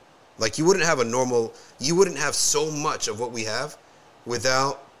people. Like you wouldn't have so much of what we have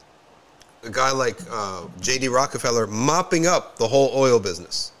without a guy like J.D. Rockefeller mopping up the whole oil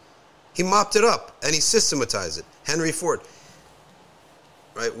business. He mopped it up and he systematized it. Henry Ford.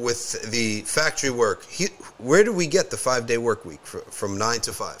 Right, with the factory work. Where did we get the 5-day work week from 9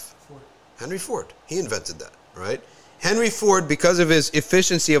 to 5? Ford. Henry Ford. He invented that, right? Henry Ford, because of his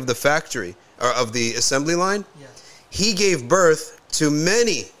efficiency of the factory, or of the assembly line, he gave birth to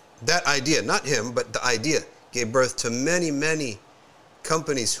many, that idea, not him, but the idea, gave birth to many, many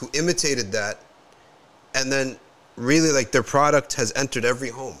companies who imitated that, and then really like their product has entered every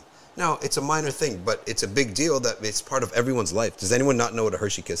home. Now, it's a minor thing, but it's a big deal that it's part of everyone's life. Does anyone not know what a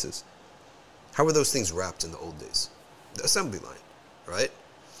Hershey Kiss is? How were those things wrapped in the old days? The assembly line, right?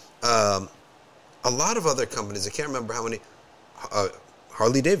 A lot of other companies, I can't remember how many,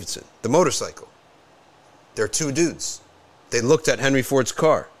 Harley Davidson, the motorcycle. They're two dudes. They looked at Henry Ford's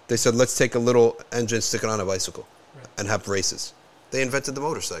car. They said, let's take a little engine, stick it on a bicycle, and have races. They invented the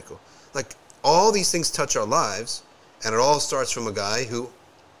motorcycle. Like, all these things touch our lives, and it all starts from a guy who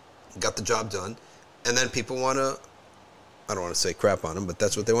got the job done, and then people want to, I don't want to say crap on him, but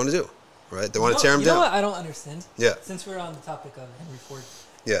that's what they want to do, right? They want to tear him down. You know what I don't understand? Yeah. Since we're on the topic of Henry Ford.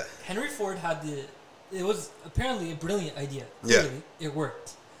 Yeah. Henry Ford it was apparently a brilliant idea. Yeah. Clearly, it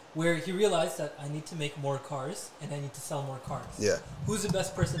worked. Where he realized that I need to make more cars, and I need to sell more cars. Yeah. Who's the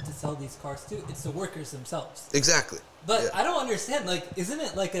best person to sell these cars to? It's the workers themselves. Exactly. But yeah. I don't understand, like, isn't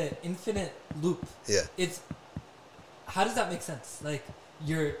it like an infinite loop? Yeah. How does that make sense? Like,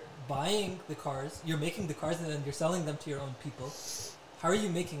 you're buying the cars, you're making the cars, and then you're selling them to your own people. How are you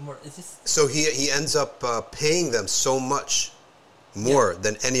making more? It's just... So he ends up paying them so much more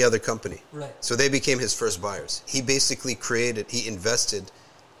than any other company. Right. So they became his first buyers. He basically he invested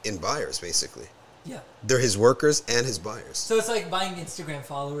in buyers, basically. Yeah. They're his workers and his buyers. So it's like buying Instagram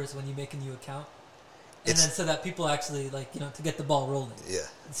followers when you make a new account. And then so that people actually, like, to get the ball rolling. Yeah.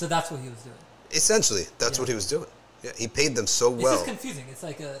 So that's what he was doing. Essentially, that's what he was doing. Yeah, he paid them so It's well. just confusing. It's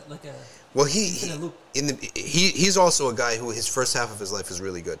like a Well, infinite loop. he's also a guy who his first half of his life is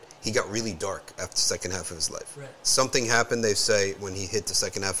really good. He got really dark after the second half of his life. Right. Something happened, they say, when he hit the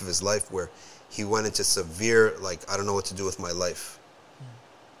second half of his life where he went into severe, like, I don't know what to do with my life.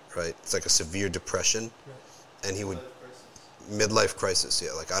 Right? It's like a severe depression. Right. And he would... Midlife crisis,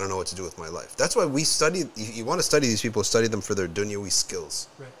 yeah. Like, I don't know what to do with my life. That's why we study... You want to study these people, study them for their dunyawi skills.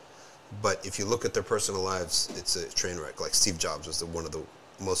 Right. But if you look at their personal lives, it's a train wreck. Like Steve Jobs was one of the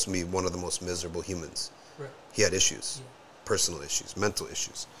most miserable humans. Right. He had issues, personal issues, mental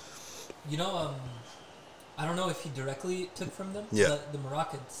issues. You know, I don't know if he directly took from them. Yeah. The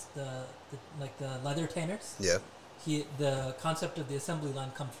Moroccans, the leather tanners. Yeah. The concept of the assembly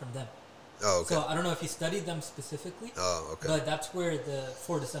line comes from them. Oh, okay. So I don't know if he studied them specifically. Oh, okay. But that's where the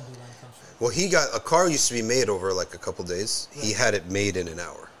Ford assembly line comes from. Well, he got a car used to be made over like a couple days. Right. He had it made in an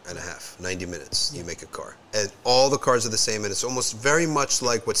hour and a half, 90 minutes. You make a car, and all the cars are the same, and it's almost very much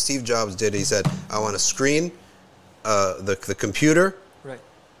like what Steve Jobs did. He said, "I want a screen, the computer, Right.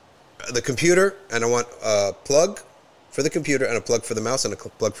 The computer, and I want a plug for the computer and a plug for the mouse and a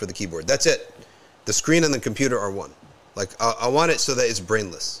plug for the keyboard. That's it. The screen and the computer are one. Like I want it so that it's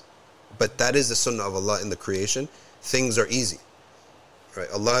brainless." But that is the sunnah of Allah in the creation. Things are easy. Right?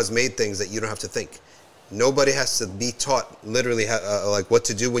 Allah has made things that you don't have to think. Nobody has to be taught literally like what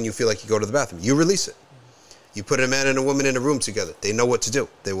to do when you feel like you go to the bathroom. You release it. You put a man and a woman in a room together. They know what to do.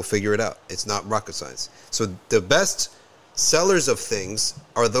 They will figure it out. It's not rocket science. So the best sellers of things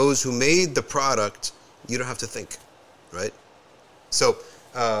are those who made the product you don't have to think. Right? So...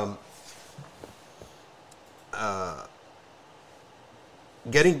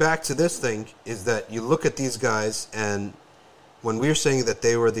 getting back to this thing is that you look at these guys, and when we're saying that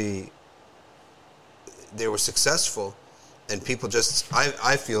they were successful, and people just,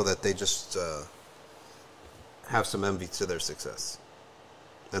 I feel that they just have some envy to their success,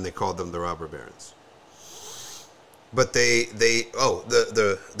 and they called them the robber barons. But the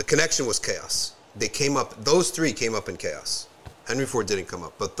connection was chaos. They came up, those three came up in chaos. Henry Ford didn't come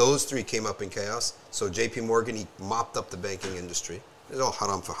up, but those three came up in chaos. So J.P. Morgan, he mopped up the banking industry. It's all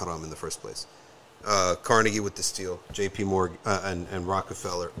haram for haram in the first place. Carnegie with the steel, J.P. Morgan and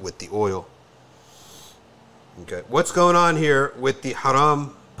Rockefeller with the oil. Okay, what's going on here with the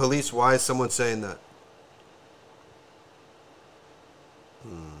haram police? Why is someone saying that?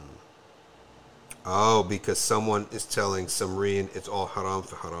 Oh, because someone is telling Samreen it's all haram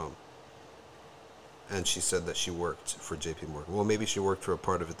for haram. And she said that she worked for J.P. Morgan. Well, maybe she worked for a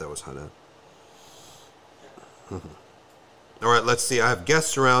part of it that was halal. All right, let's see. I have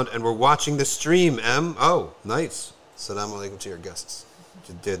guests around, and we're watching the stream, M. Oh, nice. Assalamu alaikum to your guests.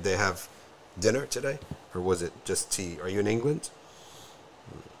 Did they have dinner today? Or was it just tea? Are you in England?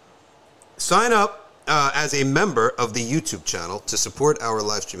 Sign up as a member of the YouTube channel to support our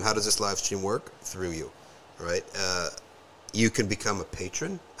live stream. How does this live stream work? Through you. All right? You can become a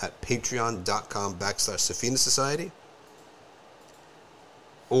patron at patreon.com/Safina Society.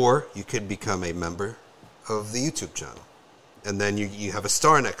 Or you could become a member of the YouTube channel. And then you have a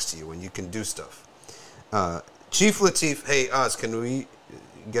star next to you and you can do stuff. Chief Latif, hey Oz, can we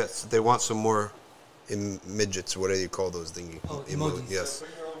get, they want some more midgets, what do you call those thingy? Oh, emojis. Yes. Put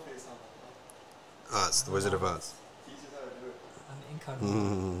your own face on it. Oz, the Wizard of Oz. Teach us how to do it. I'm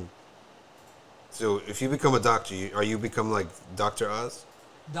incognito. So if you become a doctor, are you become like Dr. Oz?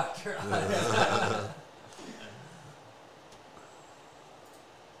 Dr. Oz.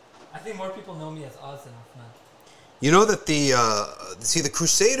 I think more people know me as Oz than Ahmad. You know that the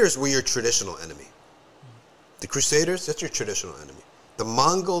Crusaders were your traditional enemy. The Crusaders, that's your traditional enemy. The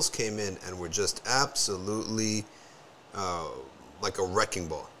Mongols came in and were just absolutely like a wrecking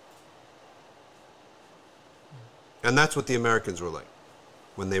ball. And that's what the Americans were like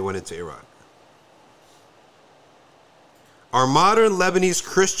when they went into Iraq. Are modern Lebanese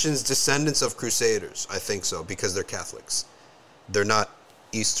Christians descendants of Crusaders? I think so, because they're Catholics. They're not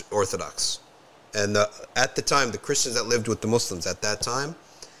East Orthodox. And at the time, the Christians that lived with the Muslims at that time,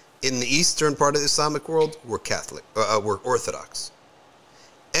 in the eastern part of the Islamic world, were Catholic, were Orthodox.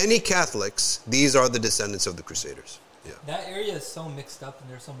 Any Catholics, these are the descendants of the Crusaders. Yeah. That area is so mixed up and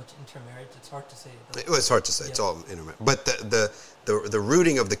there's so much intermarriage, it's hard to say. It's hard to say. It's all intermarriage. But the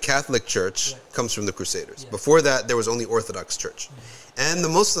rooting of the Catholic Church comes from the Crusaders. Before that, there was only Orthodox Church. And the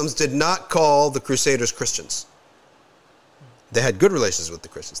Muslims did not call the Crusaders Christians. They had good relations with the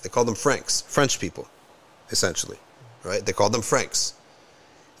Christians. They called them Franks, French people, essentially, right? They called them Franks.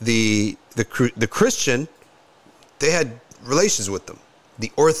 The Christian, they had relations with them.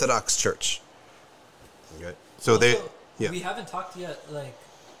 The Orthodox Church. Okay. So also, we haven't talked yet, like,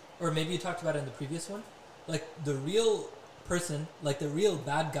 or maybe you talked about it in the previous one, like the real person, like the real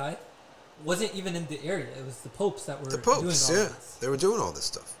bad guy, wasn't even in the area. It was the popes that were The popes, doing all this. they were doing all this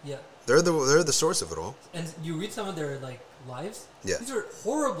stuff. Yeah. They're the source of it all. And you read some of their like lives. Yeah. These are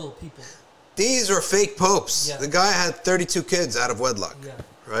horrible people. These are fake popes. Yeah. The guy had 32 kids out of wedlock. Yeah.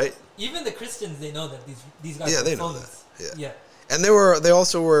 Right? Even the Christians, they know that these guys. Yeah, are they know phonies. that. Yeah. And they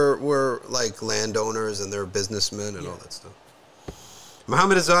also were like landowners and they're businessmen and all that stuff.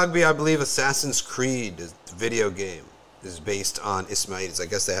 Muhammad Azagbi, I believe Assassin's Creed video game is based on Ismailis. I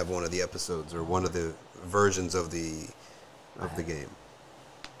guess they have one of the episodes or one of the versions of the game.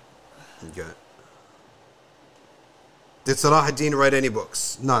 Okay. Did Salahuddin write any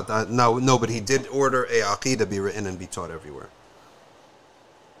books? No, but he did order a Aqidah be written and be taught everywhere.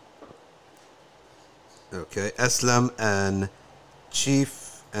 Okay, Aslam and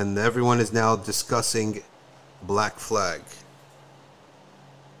Chief and everyone is now discussing Black Flag.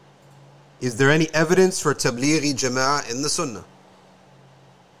 Is there any evidence for Tablighi Jama'ah in the Sunnah?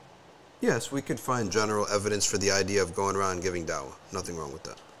 Yes, we could find general evidence for the idea of going around giving da'wah. Nothing wrong with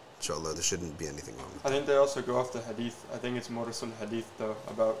that. Inshallah, there shouldn't be anything wrong with that. I think they also go off the hadith. I think it's Mursul hadith though,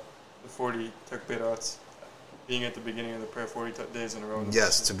 about the 40 takbirats being at the beginning of the prayer 40 days in a row.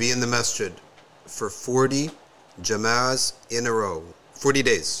 Yes, to be in the masjid for 40 jama'ahs in a row. 40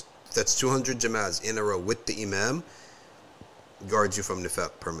 days. That's 200 jama'ahs in a row with the imam. Guards you from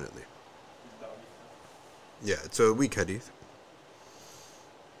nifaq permanently. Yeah, it's a weak hadith.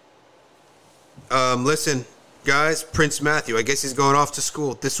 Listen, guys, Prince Matthew, I guess he's going off to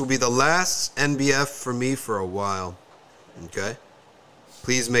school. This will be the last NBF for me for a while. Okay?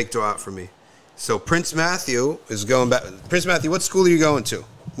 Please make dua for me. So Prince Matthew is going back. Prince Matthew, what school are you going to?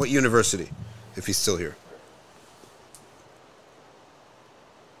 What university? If he's still here.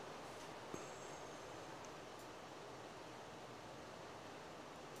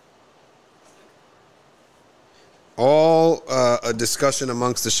 All a discussion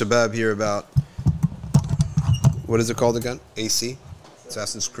amongst the shabab here about, what is it called again? AC?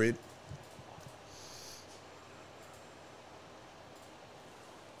 Assassin's Creed?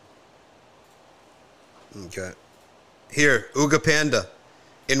 Okay. Here, Uga Panda.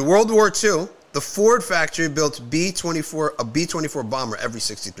 In World War II, the Ford factory built a B-24 bomber every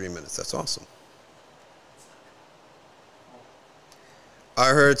 63 minutes. That's awesome. I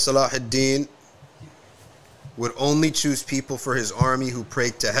heard Salahuddin would only choose people for his army who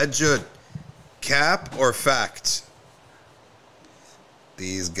prayed tahajjud. Cap or fact?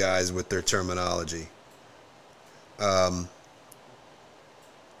 These guys with their terminology. I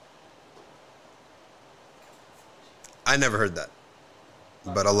never heard that.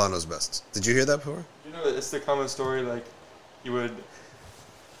 But Allah knows best. Did you hear that before? You know, it's the common story, like, he would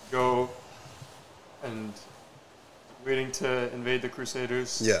go and waiting to invade the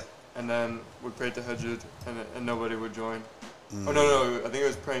Crusaders. Yeah. And then would pray tahajjud and nobody would join. Oh, no, I think it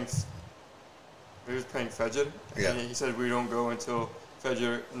was praying Fajr. Yeah. And he said we don't go until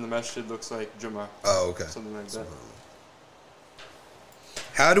Fajr and the masjid looks like Jummah. Oh, okay. Something like that.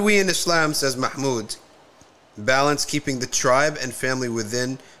 How do we in Islam, says Mahmoud, balance keeping the tribe and family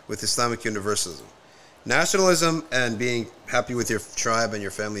within with Islamic universalism? Nationalism and being happy with your tribe and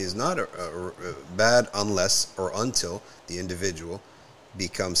your family is not bad unless or until the individual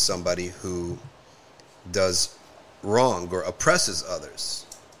becomes somebody who does wrong or oppresses others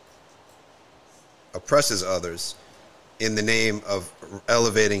in the name of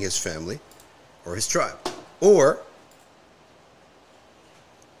elevating his family or his tribe, or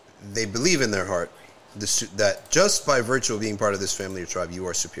they believe in their heart that just by virtue of being part of this family or tribe you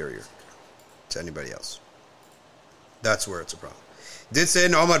are superior to anybody else. That's where it's a problem. Did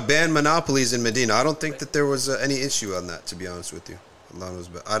Sayyidina Umar ban monopolies in Medina? I don't think that there was any issue on that, to be honest with you. Allah knows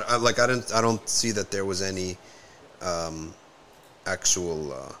best. I don't see that there was any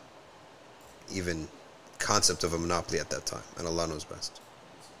actual even concept of a monopoly at that time, and Allah knows best.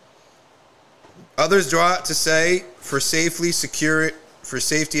 Others draw out to say for safety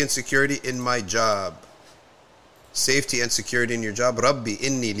and security in my job. Safety and security in your job. Rabbi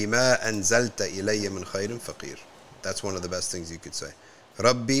inni lima anzalta ilayya min khairin faqir. That's one of the best things you could say.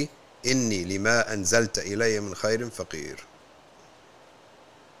 Rabbi inni lima anzalta ilayya min khairin faqir.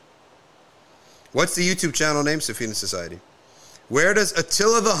 What's the YouTube channel name? Safina Society. Where does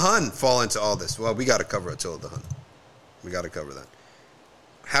Attila the Hun fall into all this? Well, we got to cover Attila the Hun. We got to cover that.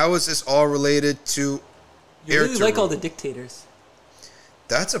 How is this all related to You really like all the dictators.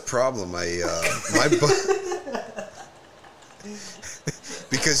 That's a problem.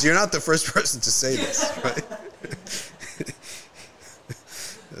 Because you're not the first person to say this, right?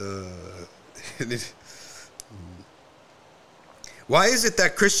 Why is it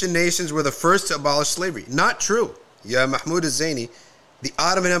that Christian nations were the first to abolish slavery? Not true. Ya Mahmoud al-Zaini, the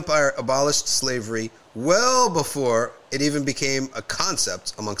Ottoman Empire abolished slavery well before it even became a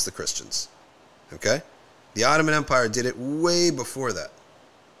concept amongst the Christians. Okay? The Ottoman Empire did it way before that.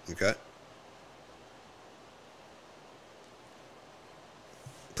 Okay?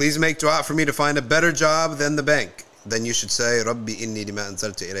 Please make dua for me to find a better job than the bank. Then you should say, Rabbi inni lima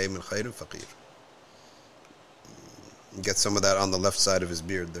anzalta ilay min khairin faqir. Get some of that on the left side of his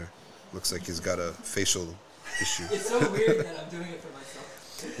beard there. Looks like he's got a facial issue. It's so weird that I'm doing it for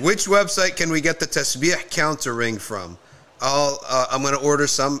myself. Which website can we get the tasbih counter ring from? I'm going to order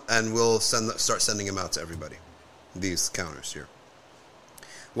some and we'll start sending them out to everybody. These counters here.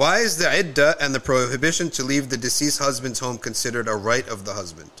 Why is the iddah and the prohibition to leave the deceased husband's home considered a right of the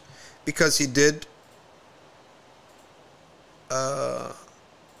husband? Because he did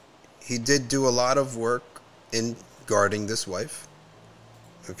do a lot of work in guarding this wife.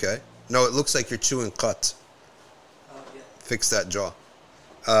 Okay? No, it looks like you're chewing qat. Yeah. Fix that jaw.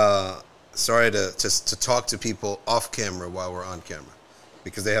 Sorry to talk to people off camera while we're on camera,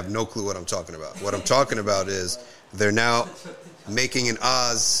 because they have no clue what I'm talking about. What I'm talking about is they're now making an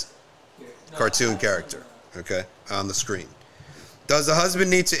Oz cartoon character, okay, on the screen. Does the husband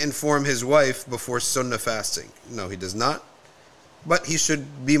need to inform his wife before sunnah fasting? No, he does not. But he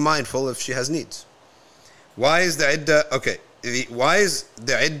should be mindful if she has needs. Why is the iddah, okay, why is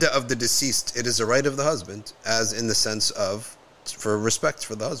the iddah of the deceased, it is a right of the husband, as in the sense of, for respect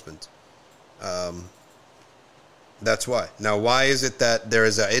for the husband. That's why. Now, why is it that there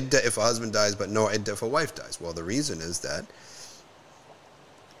is a iddah if a husband dies, but no iddah if a wife dies? Well, the reason is that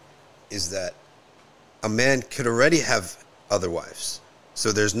a man could already have other wives.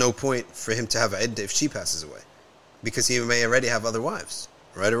 So there's no point for him to have an iddah if she passes away, because he may already have other wives,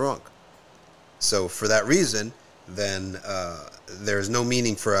 right or wrong. So for that reason, then there's no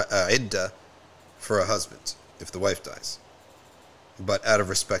meaning for a iddah for a husband if the wife dies. But out of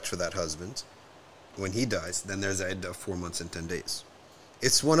respect for that husband, when he dies, then there's an iddah of 4 months and 10 days.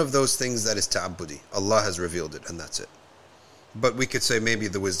 It's one of those things that is ta'abbudi. Allah has revealed it, and that's it. But we could say maybe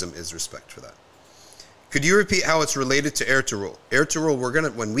the wisdom is respect for that. Could you repeat how it's related to Ertugrul?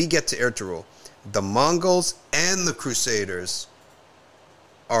 Ertugrul, when we get to Ertugrul, the Mongols and the Crusaders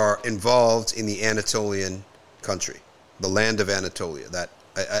are involved in the Anatolian country, the land of Anatolia. That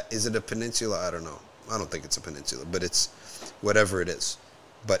is it a peninsula? I don't know. I don't think it's a peninsula, but it's whatever it is.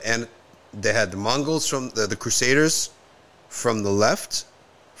 But they had the Mongols from the Crusaders from the left,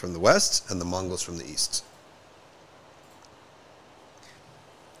 from the west, and the Mongols from the east.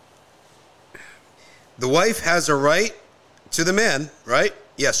 The wife has a right to the man, right?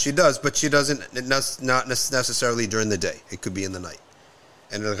 Yes, she does, but she doesn't, not necessarily during the day. It could be in the night.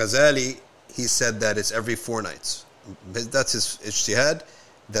 And Al-Ghazali, he said that it's every 4 nights. That's his ijtihad,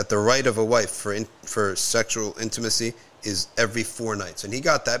 that the right of a wife for sexual intimacy is every 4 nights. And he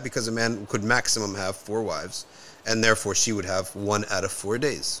got that because a man could maximum have 4 wives, and therefore she would have 1 out of 4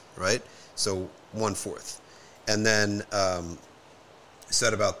 days, right? So 1/4. And then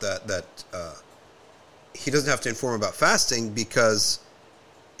said about that he doesn't have to inform about fasting because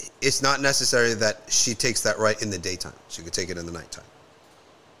it's not necessary that she takes that right in the daytime. She could take it in the nighttime.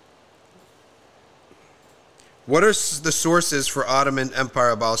 What are the sources for Ottoman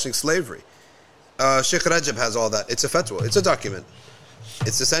Empire abolishing slavery? Sheikh Rajab has all that. It's a fatwa. It's a document.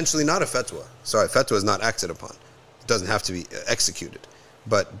 It's essentially not a fatwa. Sorry, fatwa is not acted upon. It doesn't have to be executed.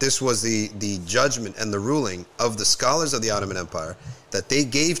 But this was the judgment and the ruling of the scholars of the Ottoman Empire that they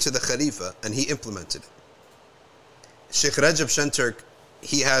gave to the Khalifa, and he implemented it. Sheikh Rajab Shenturk,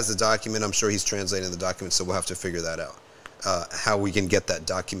 he has the document. I'm sure he's translating the document, so we'll have to figure that out, how we can get that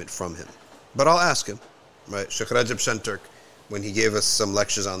document from him. But I'll ask him. Right, Sheikh Rajab Shenturk, when he gave us some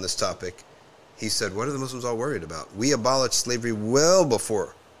lectures on this topic, he said, what are the Muslims all worried about? We abolished slavery well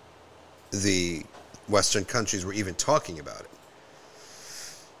before the Western countries were even talking about it.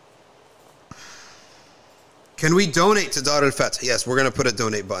 Can we donate to Dar al-Fath? Yes, we're going to put a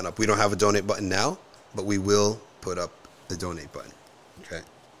donate button up. We don't have a donate button now, but we will put up the donate button. Okay.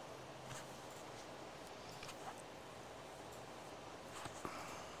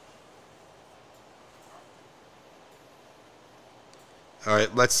 All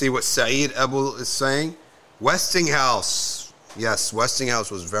right, let's see what Saeed Abul is saying. Westinghouse. Yes, Westinghouse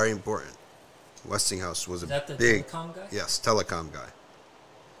was very important. Westinghouse was that the big... telecom guy? Yes, telecom guy.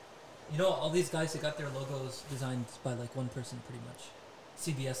 You know, all these guys, they got their logos designed by like one person pretty much.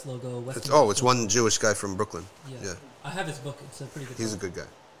 CBS logo, Westinghouse. It's one Jewish guy from Brooklyn. Yeah. I have his book. It's a pretty good book. He's a good guy.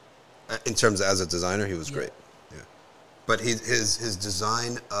 In terms of as a designer, he was great. Yeah. But his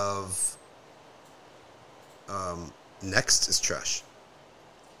design of Next is trash.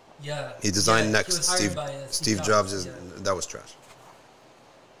 Yeah. He designed he Next. was hired by, Steve Jobs is yeah. that was trash.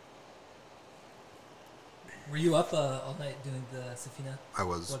 Were you up all night doing the Safina I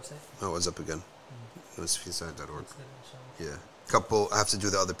was. website? I was up again. It was Society.org. That's good, inshallah. Yeah. I have to do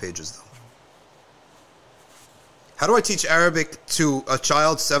the other pages though. How do I teach Arabic to a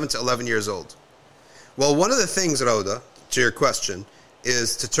child 7 to 11 years old? Well, one of the things, Rauda, to your question,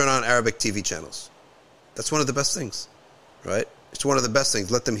 is to turn on Arabic TV channels. That's one of the best things, right? It's one of the best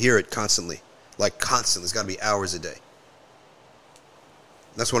things. Let them hear it constantly. Like constantly. It's got to be hours a day.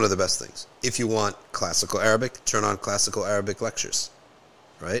 That's one of the best things. If you want classical Arabic, turn on classical Arabic lectures,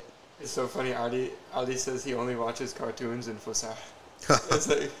 right? It's so funny. Ali says he only watches cartoons in Fusah. It's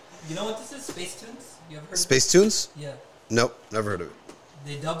like, You know what this is? Space Tunes? You ever heard Space Tunes? of it? Yeah. Nope, never heard of it.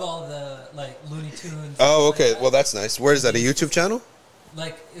 They dub all the, like, Looney Tunes. Oh, like okay. that. Well, that's nice. Where is that? A YouTube channel?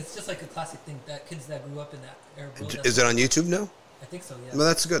 Like, it's just like a classic thing that kids that grew up in that Arab world. Is it on YouTube now? I think so, yeah. Well,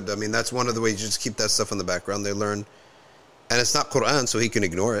 that's good. I mean, that's one of the ways you just keep that stuff in the background. They learn. And it's not Quran, so he can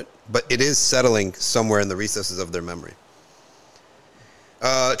ignore it. But it is settling somewhere in the recesses of their memory.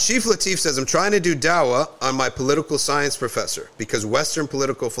 Chief Latif says, I'm trying to do dawah on my political science professor because Western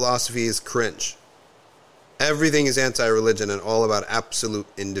political philosophy is cringe. Everything is anti-religion and all about absolute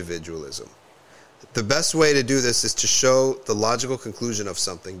individualism. The best way to do this is to show the logical conclusion of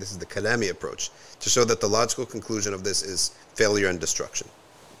something. This is the Kalami approach. To show that the logical conclusion of this is failure and destruction.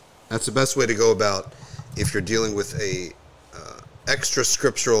 That's the best way to go about if you're dealing with a extra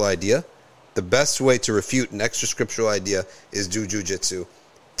scriptural idea. The best way to refute an extra scriptural idea is do jujitsu.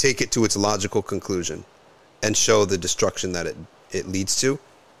 Take it to its logical conclusion and show the destruction that it leads to,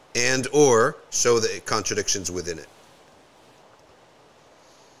 and or show the contradictions within it.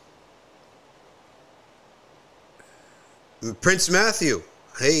 Prince Matthew,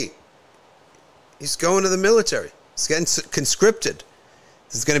 hey, he's going to the military. He's getting conscripted.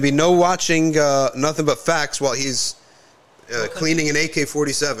 There's going to be no watching nothing but facts while he's cleaning an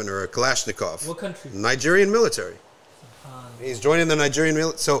AK-47 or a Kalashnikov. What country? Nigerian military. He's joining the Nigerian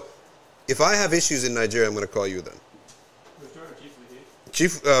military. So if I have issues in Nigeria, I'm going to call you then.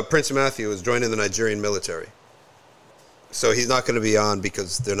 Chief Prince Matthew is joining the Nigerian military. So he's not going to be on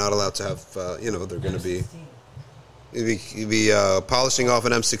because they're not allowed to have, they're going to be... He'd be polishing off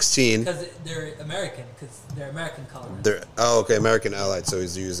an M16. Because they're American colonists. Okay, American allied, so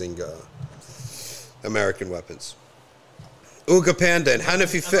he's using American weapons. Uga Panda and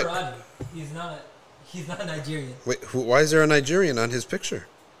Hanafi Fiqh. He's not Nigerian. Wait, why is there a Nigerian on his picture?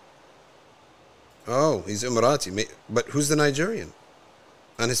 Oh, he's Emirati. But who's the Nigerian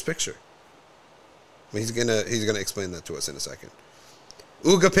on his picture? Well, he's gonna explain that to us in a second.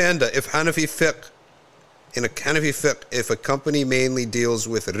 Uga Panda, if Hanafi Fiqh, in a Hanafi fiqh, if a company mainly deals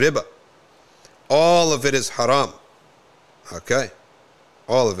with riba, all of it is haram. Okay.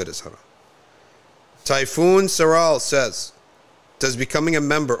 All of it is haram. Typhoon Saral says, does becoming a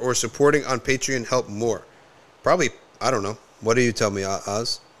member or supporting on Patreon help more? Probably, I don't know. What do you tell me,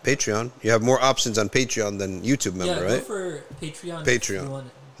 Oz? Patreon. You have more options on Patreon than YouTube member, right? Yeah, go for Patreon. Patreon. If you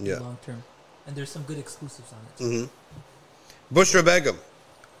want it long term. And there's some good exclusives on it. Mm-hmm. Bushra Begum.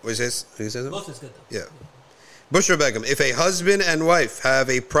 What is this? Both is good, though. Yeah. Bushra Begum, if a husband and wife have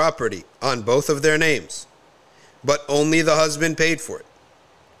a property on both of their names, but only the husband paid for it.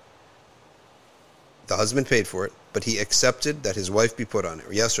 The husband paid for it, but he accepted that his wife be put on it.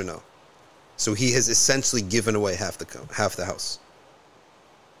 Yes or no? So he has essentially given away half the house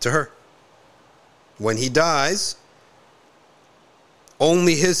to her. When he dies,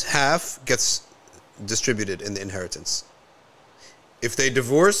 only his half gets distributed in the inheritance. If they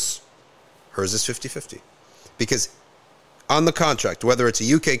divorce, hers is 50-50. Because on the contract, whether it's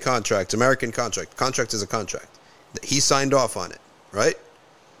a UK contract, American contract is a contract. He signed off on it, right?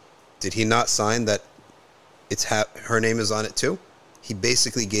 Did he not sign that her name is on it too? He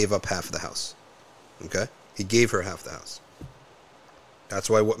basically gave up half of the house. Okay? He gave her half the house. That's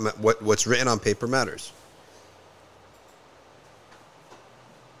why what's written on paper matters.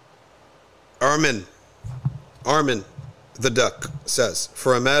 Armin, the duck, says,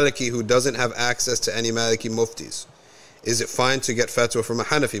 for a Maliki who doesn't have access to any Maliki muftis, is it fine to get fatwa from a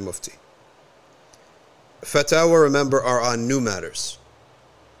Hanafi mufti? Fatwa, remember, are on new matters.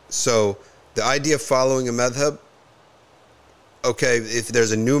 So the idea of following a madhab, okay, if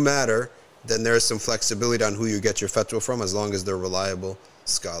there's a new matter, then there's some flexibility on who you get your fatwa from, as long as they're reliable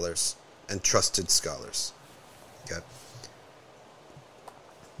scholars and trusted scholars. Okay.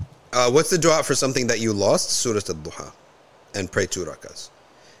 What's the dua for something that you lost? Surah al-Duha. And pray 2 rakas.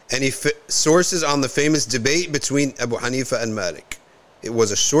 Any sources on the famous debate between Abu Hanifa and Malik? It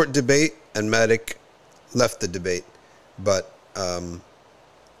was a short debate and Malik left the debate. But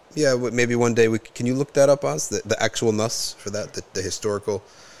yeah, maybe one day can you look that up, Oz? The actual nas for that, the historical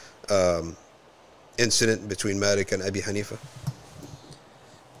incident between Malik and Abi Hanifa.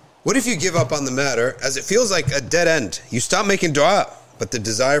 What if you give up on the matter as it feels like a dead end? You stop making dua, but the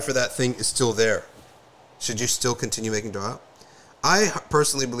desire for that thing is still there. Should you still continue making dua? I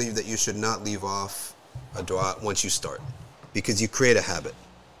personally believe that you should not leave off a dua once you start, because you create a habit.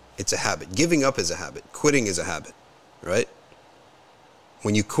 It's a habit. Giving up is a habit. Quitting is a habit, right?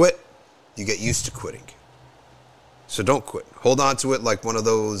 When you quit, you get used to quitting. So don't quit. Hold on to it like one of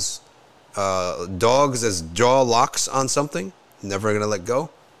those dogs as jaw locks on something, never going to let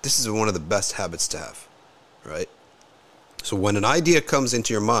go. This is one of the best habits to have, right? So when an idea comes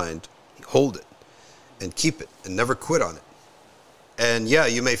into your mind, hold it and keep it and never quit on it. And yeah,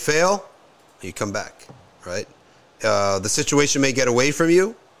 you may fail, you come back, right? The situation may get away from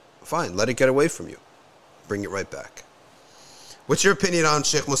you. Fine, let it get away from you. Bring it right back. What's your opinion on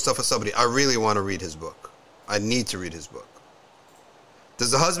Sheikh Mustafa Sabri? I really want to read his book. I need to read his book.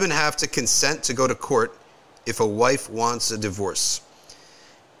 Does the husband have to consent to go to court if a wife wants a divorce?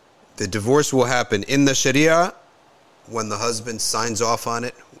 The divorce will happen in the Sharia when the husband signs off on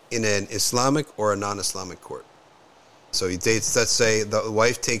it in an Islamic or a non-Islamic court. So let's say the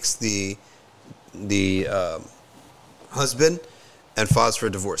wife takes the husband and files for a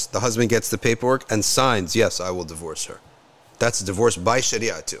divorce. The husband gets the paperwork and signs, yes, I will divorce her. That's a divorce by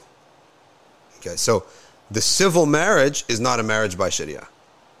Sharia too. Okay, so the civil marriage is not a marriage by Sharia.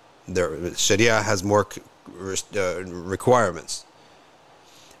 Sharia has more requirements.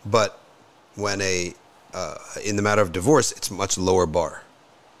 But when in the matter of divorce, it's much lower bar.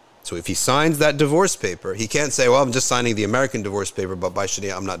 So if he signs that divorce paper, he can't say, well, I'm just signing the American divorce paper, but by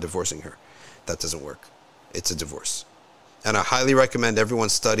Sharia, I'm not divorcing her. That doesn't work. It's a divorce. And I highly recommend everyone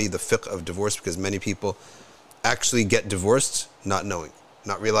study the fiqh of divorce, because many people actually get divorced not knowing,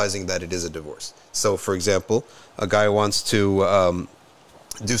 not realizing that it is a divorce. So, for example, a guy wants to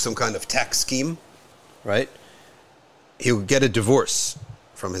do some kind of tax scheme, right? He'll get a divorce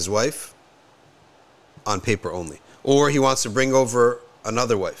from his wife on paper only. Or he wants to bring over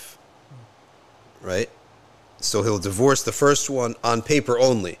another wife, right? So he'll divorce the first one on paper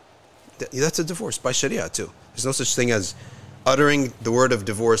only. That's a divorce by Sharia too. There's no such thing as uttering the word of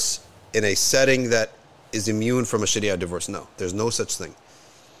divorce in a setting that is immune from a Sharia divorce. No, there's no such thing.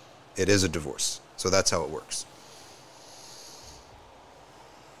 It is a divorce. So that's how it works.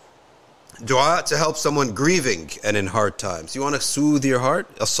 Dua to help someone grieving and in hard times. You want to soothe your heart?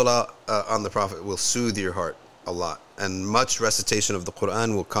 As-salah on the Prophet will soothe your heart a lot. And much recitation of the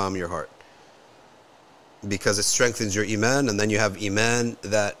Quran will calm your heart, because it strengthens your iman, and then you have iman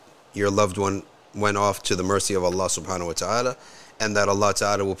that your loved one went off to the mercy of Allah subhanahu wa ta'ala, and that Allah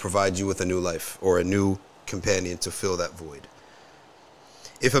ta'ala will provide you with a new life or a new companion to fill that void.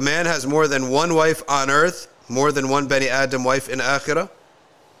 If a man has more than one wife on earth, more than one Bani Adam wife in Akhirah,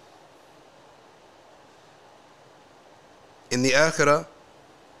 in the Akhirah,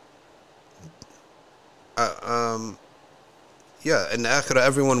 in the Akhirah,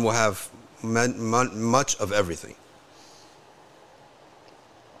 everyone will have much of everything.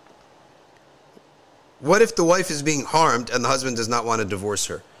 What if the wife is being harmed and the husband does not want to divorce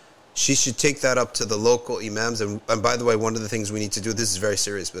her? She should take that up to the local imams. And by the way, one of the things we need to do, this is very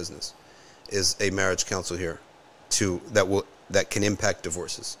serious business, is a marriage council here that can impact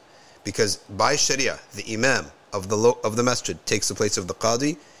divorces. Because by Sharia, the imam of the masjid takes the place of the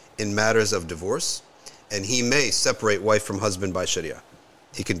qadi in matters of divorce, and he may separate wife from husband by Sharia.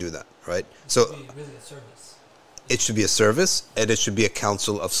 He can do that, right? So It should be really a service. It should be a service, and it should be a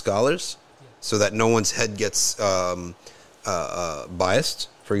council of scholars, so that no one's head gets biased,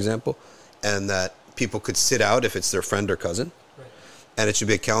 for example, and that people could sit out if it's their friend or cousin. Right. And it should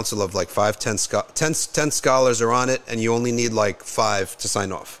be a council of like 10 scholars are on it, and you only need like 5 to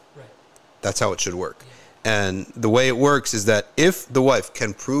sign off. Right. That's how it should work. Yeah. And the way it works is that if the wife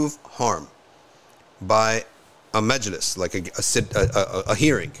can prove harm by a majlis, like a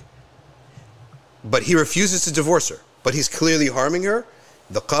hearing, but he refuses to divorce her, but he's clearly harming her,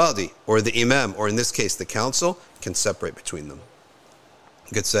 the qadi or the imam, or in this case the council, can separate between them.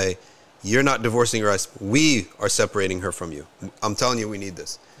 You could say, you're not divorcing her, we are separating her from you. I'm telling you, we need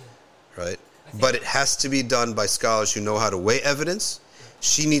this, right? But it has to be done by scholars who know how to weigh evidence.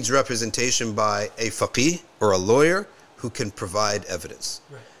 She needs representation by a faqih or a lawyer who can provide evidence.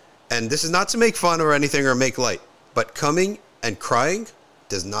 Right. And this is not to make fun or anything or make light, but coming and crying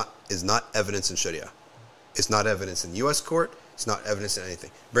is not evidence in Sharia. It's not evidence in U.S. court. It's not evidence in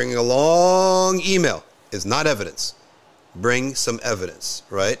anything. Bringing a long email is not evidence. Bring some evidence,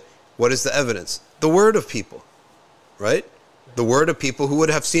 right? What is the evidence? The word of people, right? The word of people who would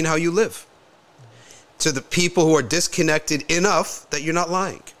have seen how you live. To the people who are disconnected enough that you're not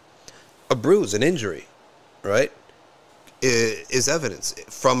lying. A bruise, an injury, right, is evidence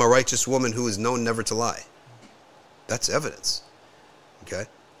from a righteous woman who is known never to lie. That's evidence. Okay?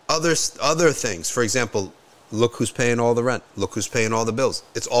 Other things, for example, look who's paying all the rent. Look who's paying all the bills.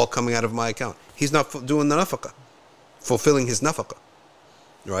 It's all coming out of my account. He's not doing the nafaqah, fulfilling his nafaqah,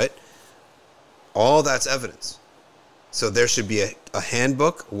 right? All that's evidence. So there should be a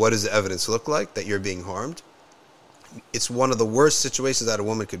handbook. What does the evidence look like that you're being harmed? It's one of the worst situations that a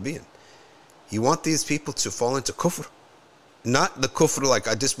woman could be in. You want these people to fall into kufr. Not the kufr like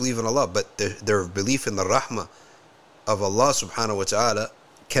I disbelieve in Allah, but their belief in the rahmah of Allah subhanahu wa ta'ala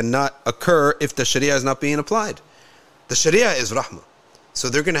cannot occur if the sharia is not being applied. The sharia is rahmah. So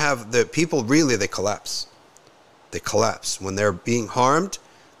they're going to have the people really, they collapse. They collapse. When they're being harmed,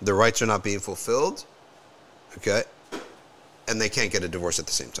 their rights are not being fulfilled. Okay? And they can't get a divorce at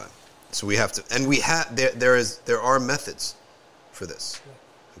the same time. So we have to, and we have, there are methods for this.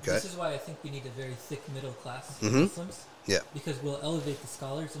 Okay? This is why I think we need a very thick middle class of Muslims. Yeah. Because we'll elevate the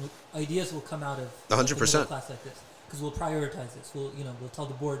scholars and ideas will come out of 100%. the middle class like this. Because we'll prioritize this. We'll tell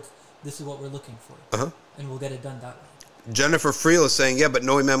the boards this is what we're looking for. And we'll get it done that way. Jennifer Friel is saying, yeah, but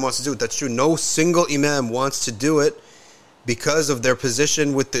no imam wants to do it. That's true. No single imam wants to do it because of their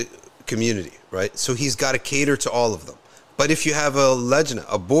position with the community, right? So he's got to cater to all of them. But if you have a lajna,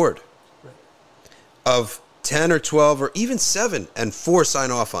 a board of 10 or 12 or even 7 and 4 sign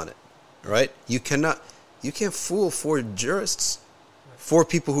off on it, right? You can't fool 4 jurists, 4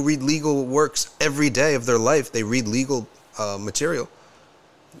 people who read legal works every day of their life. They read legal material.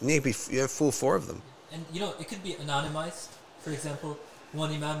 You fool 4 of them. And it could be anonymized. For example,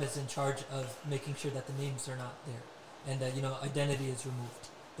 one imam is in charge of making sure that the names are not there, and that identity is removed.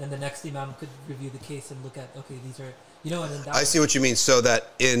 Then the next imam could review the case and look at, okay, these are, and then I see what you mean. So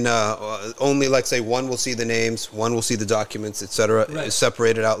that in only, like, say, one will see the names, one will see the documents, etc. Right.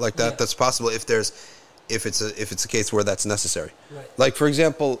 Separated out like that. Yeah. That's possible if it's a case where that's necessary. Right. Like, for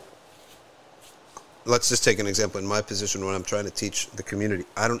example, let's just take an example. In my position, when I'm trying to teach the community,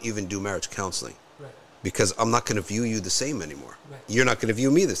 I don't even do marriage counseling. Right. Because I'm not going to view you the same anymore. Right. You're not going to view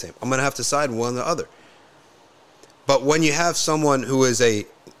me the same. I'm going to have to side one or the other. But when you have someone who is a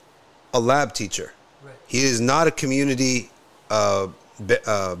lab teacher, right. he is not a community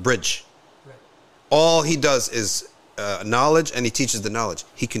bridge. Right. All he does is knowledge, and he teaches the knowledge.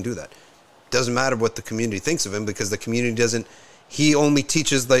 He can do that. Doesn't matter what the community thinks of him, because the community doesn't. He only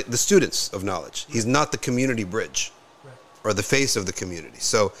teaches the students of knowledge. He's not the community bridge, Right. or the face of the community.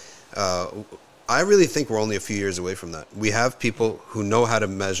 So I really think we're only a few years away from that. We have people who know how to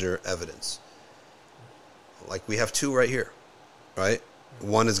measure evidence. Like we have 2 right here, right?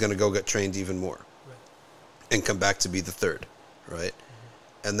 One is going to go get trained even more, Right. and come back to be the 3rd, right?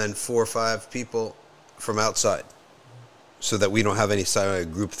 And then 4 or 5 people from outside, so that we don't have any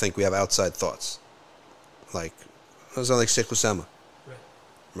side group think we have outside thoughts. Like, it was like Sheikh Usama,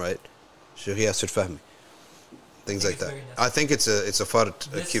 right? Sheikh Yasser Fahmi. Things like that. I think it's a fard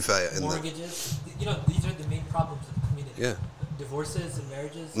kifaya in mortgages, these are the main problems of the community. Yeah. Divorces and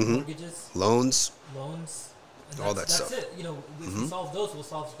marriages, mortgages, loans, and all that stuff. That's it. If we solve those, we'll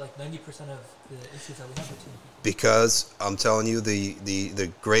solve like 90% of the issues that we have between people. Because I'm telling you,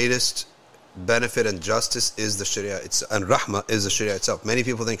 the greatest benefit and justice is the Sharia. And Rahmah is the Sharia itself. Many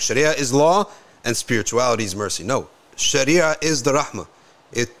people think Sharia is law and spirituality is mercy. No, Sharia is the Rahmah.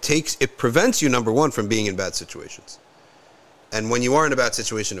 It prevents you, number one, from being in bad situations. And when you are in a bad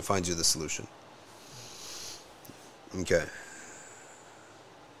situation, it finds you the solution. Okay.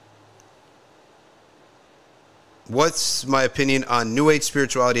 What's my opinion on New Age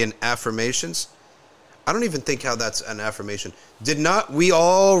spirituality and affirmations? I don't even think how that's an affirmation. Did not we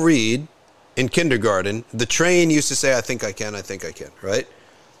all read in kindergarten, the train used to say, I think I can, right?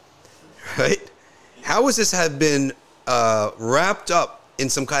 Right? How would this have been wrapped up in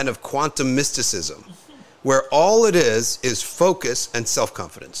some kind of quantum mysticism, where all it is focus and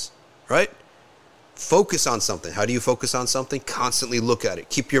self-confidence, right? Focus on something. How do you focus on something? Constantly look at it.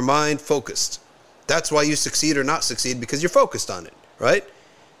 Keep your mind focused. That's why you succeed or not succeed, because you're focused on it, right?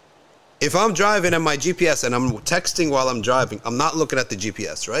 If I'm driving on my GPS and I'm texting while I'm driving, I'm not looking at the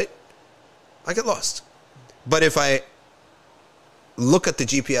GPS, right? I get lost. But if I look at the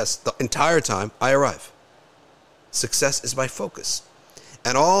GPS the entire time, I arrive. Success is by focus.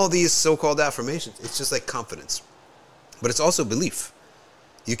 And all these so-called affirmations, it's just like confidence. But it's also belief.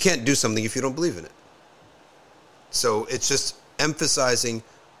 You can't do something if you don't believe in it. So it's just emphasizing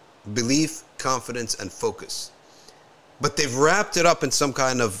belief, confidence, and focus. But they've wrapped it up in some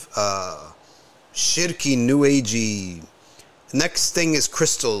kind of shirky, new agey. Next thing is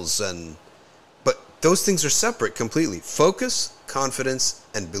crystals, but those things are separate completely. Focus, confidence,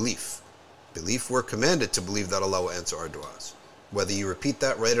 and belief. Belief, we're commanded to believe that Allah will answer our du'as. Whether you repeat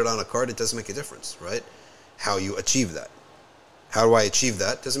that, write it on a card, it doesn't make a difference, right? How you achieve that. How do I achieve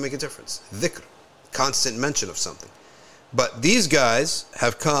that? Doesn't make a difference. Dhikr, constant mention of something. But these guys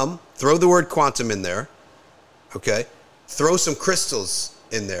have come, throw the word quantum in there, okay? Throw some crystals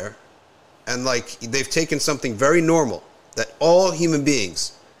in there, and like they've taken something very normal that all human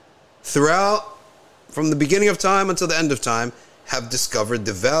beings throughout, from the beginning of time until the end of time, have discovered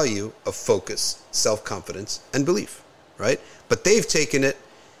the value of focus, self-confidence, and belief, right? But they've taken it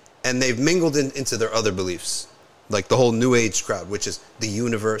and they've mingled into their other beliefs, like the whole New Age crowd, which is the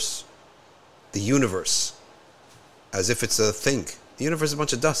universe, as if it's a thing. The universe is a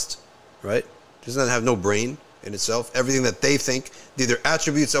bunch of dust, right? It doesn't have no brain in itself. Everything that they think, they're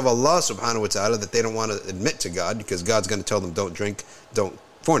attributes of Allah subhanahu wa ta'ala that they don't want to admit to God, because God's going to tell them don't drink, don't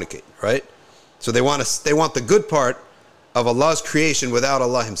fornicate, right? So they want the good part of Allah's creation without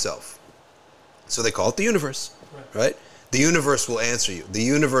Allah himself. So they call it the universe, right? The universe will answer you. The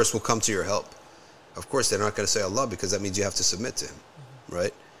universe will come to your help. Of course, they're not going to say Allah, because that means you have to submit to him,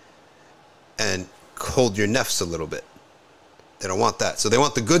 right? And hold your nafs a little bit. They don't want that. So they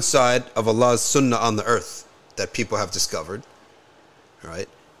want the good side of Allah's sunnah on the earth that people have discovered, right?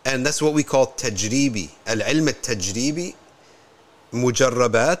 And that's what we call tajribi. Al-ilm al-tajribi,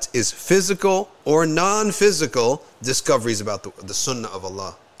 mujarrabat, is physical or non-physical discoveries about the sunnah of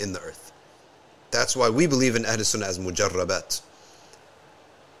Allah in the earth. That's why we believe in Ahl Sunnah as mujarrabat.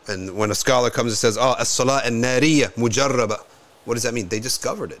 And when a scholar comes and says, as-salah an-nariyah mujarraba, what does that mean? They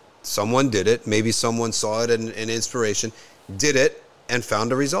discovered it. Someone did it. Maybe someone saw it in inspiration, did it, and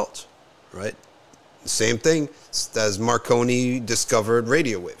found a result, right? Same thing as Marconi discovered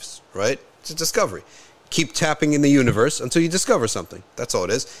radio waves, right? It's a discovery. Keep tapping in the universe until you discover something. That's all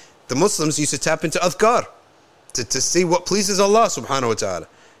it is. The Muslims used to tap into adhkar to see what pleases Allah subhanahu wa ta'ala.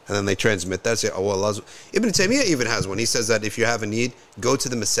 And then they transmit that, say, oh, Allah. Ibn Taymiyyah even has one. He says that if you have a need, go to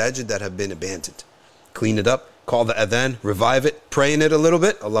the masajid that have been abandoned. Clean it up, call the adhan, revive it, pray in it a little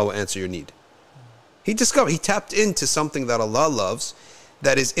bit, Allah will answer your need. He tapped into something that Allah loves,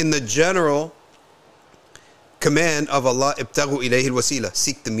 that is in the general command of Allah, ibtaghu ilayhi al-wasila,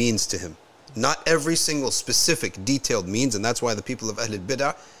 seek the means to him. Not every single specific detailed means, and that's why the people of Ahl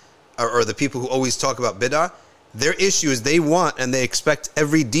al-Bid'ah, or the people who always talk about Bid'ah, their issue is they want and they expect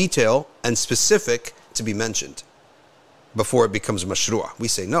every detail and specific to be mentioned before it becomes mashru'ah. We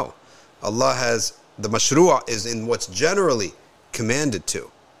say no. Allah has, the mashru'ah is in what's generally commanded to.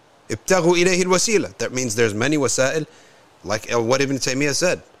 Ibtaghu ilayhi al-wasila. That means there's many wasa'il, like what Ibn Taymiyyah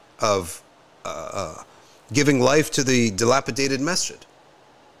said, of giving life to the dilapidated masjid.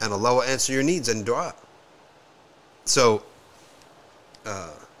 And Allah will answer your needs and dua. So,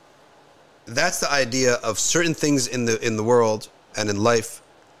 that's the idea of certain things in the world and in life,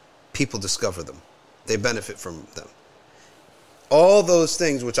 people discover them. They benefit from them. All those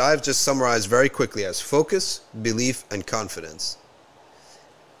things, which I've just summarized very quickly as focus, belief, and confidence.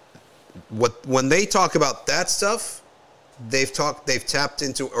 When they talk about that stuff, they've tapped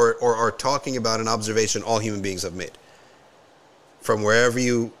into or are talking about an observation all human beings have made. From wherever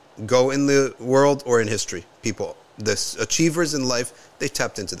you go in the world or in history, people, the achievers in life, they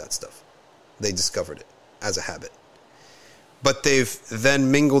tapped into that stuff. They discovered it as a habit. But they've then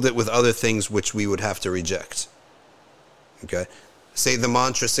mingled it with other things which we would have to reject. Okay? Say the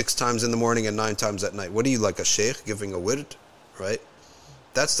mantra 6 times in the morning and 9 times at night. What are you, like a sheikh giving a wird? Right?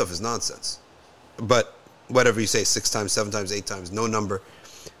 That stuff is nonsense. But whatever you say, 6 times, 7 times, 8 times, no number.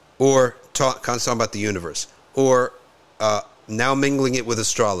 Or constantly about the universe. Or now mingling it with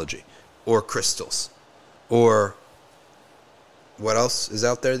astrology. Or crystals. Or what else is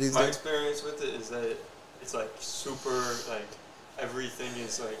out there these days? My experience with it is that it's like super, like everything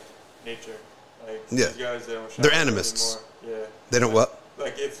is like nature. Like these guys, they don't shower. They're animists. Anymore. Yeah. They don't what?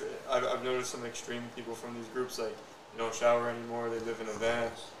 Like if I've noticed some extreme people from these groups, like they don't shower anymore. They live in a van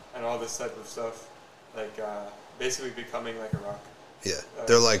and all this type of stuff. Like basically becoming like a rock. Yeah,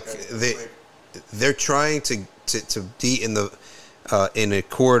 they're like they're trying to be in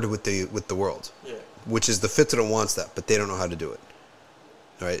accord with the world. Yeah. Which is the fitrah wants that, but they don't know how to do it.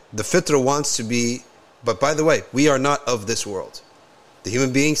 Right? The fitrah wants to be, but by the way, we are not of this world. The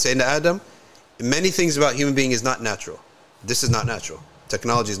human being, Sayyidina Adam, many things about human being is not natural. This is not natural.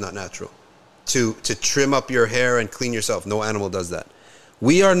 Technology is not natural. To trim up your hair and clean yourself, no animal does that.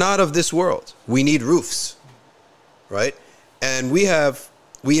 We are not of this world. We need roofs. Right? And we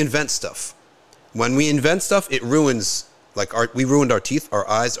invent stuff. When we invent stuff, it ruins, we ruined our teeth, our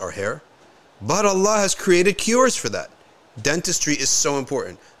eyes, our hair. But Allah has created cures for that. Dentistry is so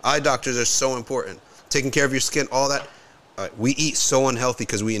important. Eye doctors are so important. Taking care of your skin, all that. We eat so unhealthy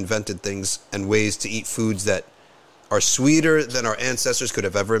because we invented things and ways to eat foods that are sweeter than our ancestors could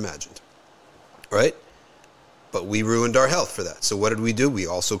have ever imagined. Right? But we ruined our health for that. So what did we do? We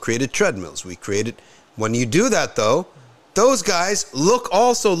also created treadmills. When you do that though, those guys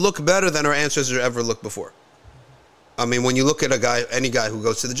also look better than our ancestors ever looked before. I mean, when you look at any guy who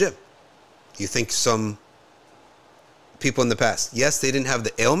goes to the gym, you think some people in the past, yes, they didn't have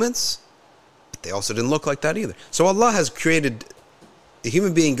the ailments, but they also didn't look like that either. So Allah has created, a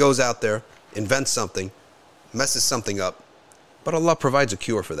human being goes out there, invents something, messes something up, but Allah provides a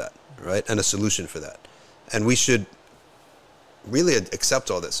cure for that, right? And a solution for that. And we should really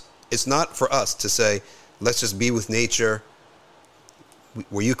accept all this. It's not for us to say, let's just be with nature.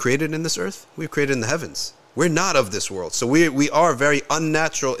 Were you created in this earth? We were created in the heavens. We're not of this world. So we are very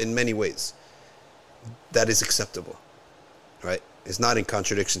unnatural in many ways. That is acceptable, right? It's not in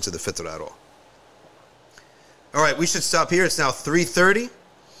contradiction to the fitrah at all. All right, we should stop here. It's now 3:30.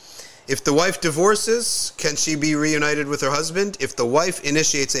 If the wife divorces, can she be reunited with her husband? If the wife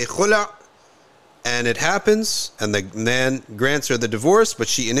initiates a khula' and it happens, and the man grants her the divorce, but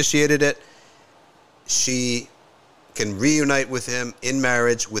she initiated it, she can reunite with him in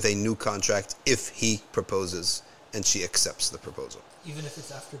marriage with a new contract if he proposes and she accepts the proposal. Even if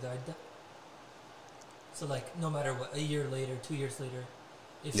it's after the iddah? So like, no matter what, a year later, 2 years later,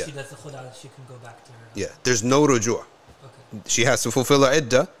 if she does the khula', she can go back to her husband. Yeah, there's no rujua. Okay. She has to fulfill her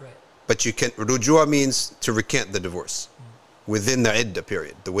iddah, Right. but you can, rujua means to recant the divorce within the iddah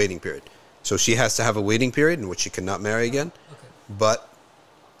period, the waiting period. So she has to have a waiting period in which she cannot marry again. Okay. But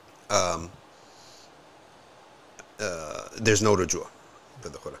there's no rujua.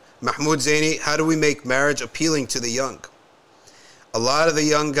 Mahmoud Zaini, how do we make marriage appealing to the young? A lot of the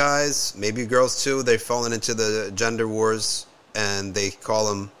young guys, maybe girls too, they've fallen into the gender wars and they call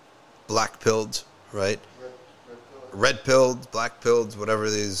them black-pilled, right? Red-pilled, black-pilled, whatever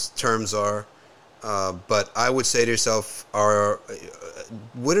these terms are. But I would say to yourself,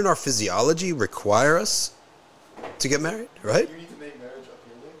 wouldn't our physiology require us to get married, right? You need to make marriage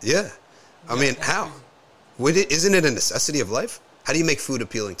appealing? Yeah. I mean, how? Isn't it a necessity of life? How do you make food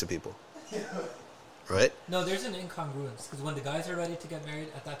appealing to people? Right? No, there's an incongruence because when the guys are ready to get married,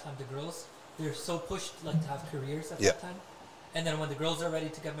 at that time the girls, they're so pushed like to have careers at that time. And then when the girls are ready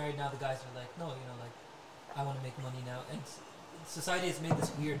to get married, now the guys are like, no, like, I want to make money now. And society has made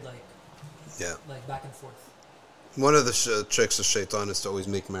this weird like back and forth. One of the tricks of shaitan is to always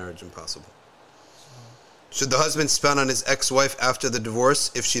make marriage impossible. Should the husband spend on his ex-wife after the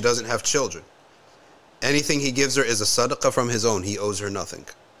divorce if she doesn't have children? Anything he gives her is a sadaqah from his own. He owes her nothing.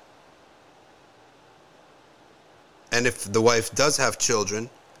 And if the wife does have children,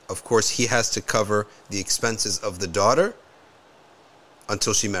 of course he has to cover the expenses of the daughter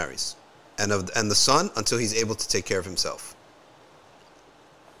until she marries, and the son until he's able to take care of himself.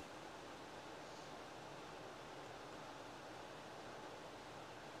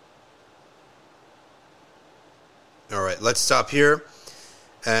 All right, let's stop here.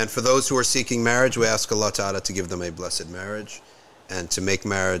 And for those who are seeking marriage, we ask Allah Ta'ala to give them a blessed marriage and to make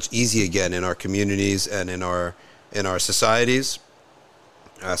marriage easy again in our communities and in our societies.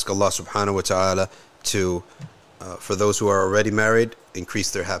 I ask Allah Subhanahu wa Ta'ala to, for those who are already married, increase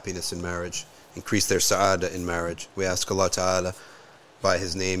their happiness in marriage, increase their sa'ada in marriage. We ask Allah Ta'ala by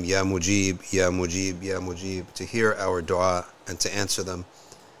His name, Ya Mujib, Ya Mujib, Ya Mujib, to hear our dua and to answer them.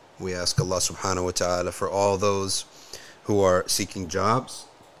 We ask Allah Subhanahu wa Ta'ala for all those who are seeking jobs,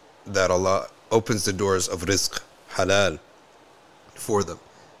 that Allah opens the doors of rizq, halal, for them.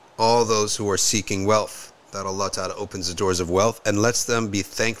 All those who are seeking wealth, that Allah Ta'ala opens the doors of wealth and lets them be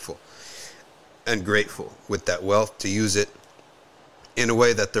thankful and grateful with that wealth, to use it in a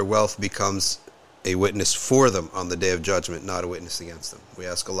way that their wealth becomes a witness for them on the Day of Judgment, not a witness against them. We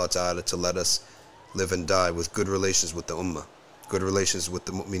ask Allah Ta'ala to let us live and die with good relations with the ummah, good relations with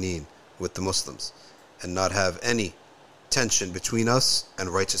the mu'mineen, with the Muslims, and not have any tension between us and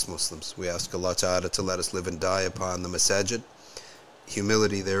righteous Muslims. We ask Allah Ta'ala to let us live and die upon the masajid,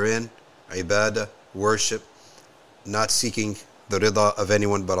 humility therein, ibadah, worship, not seeking the rida of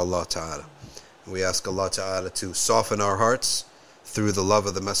anyone but Allah Ta'ala. We ask Allah Ta'ala to soften our hearts through the love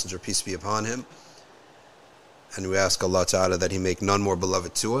of the Messenger, peace be upon him. And we ask Allah Ta'ala that He make none more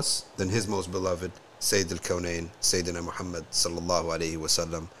beloved to us than His most beloved, Sayyid al-Kawnayn, Sayyidina Muhammad sallallahu alayhi wa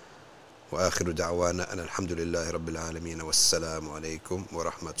sallam. وآخر دعوانا أن الحمد لله رب العالمين والسلام عليكم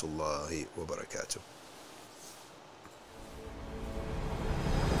ورحمة الله وبركاته.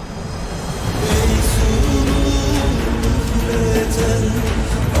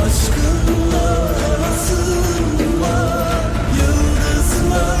 Aşkınla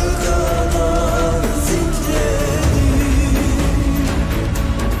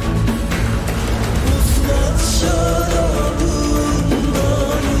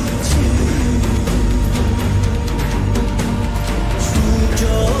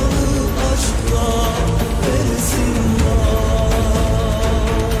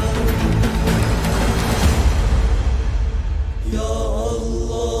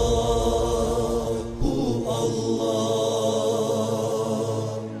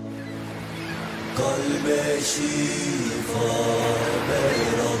She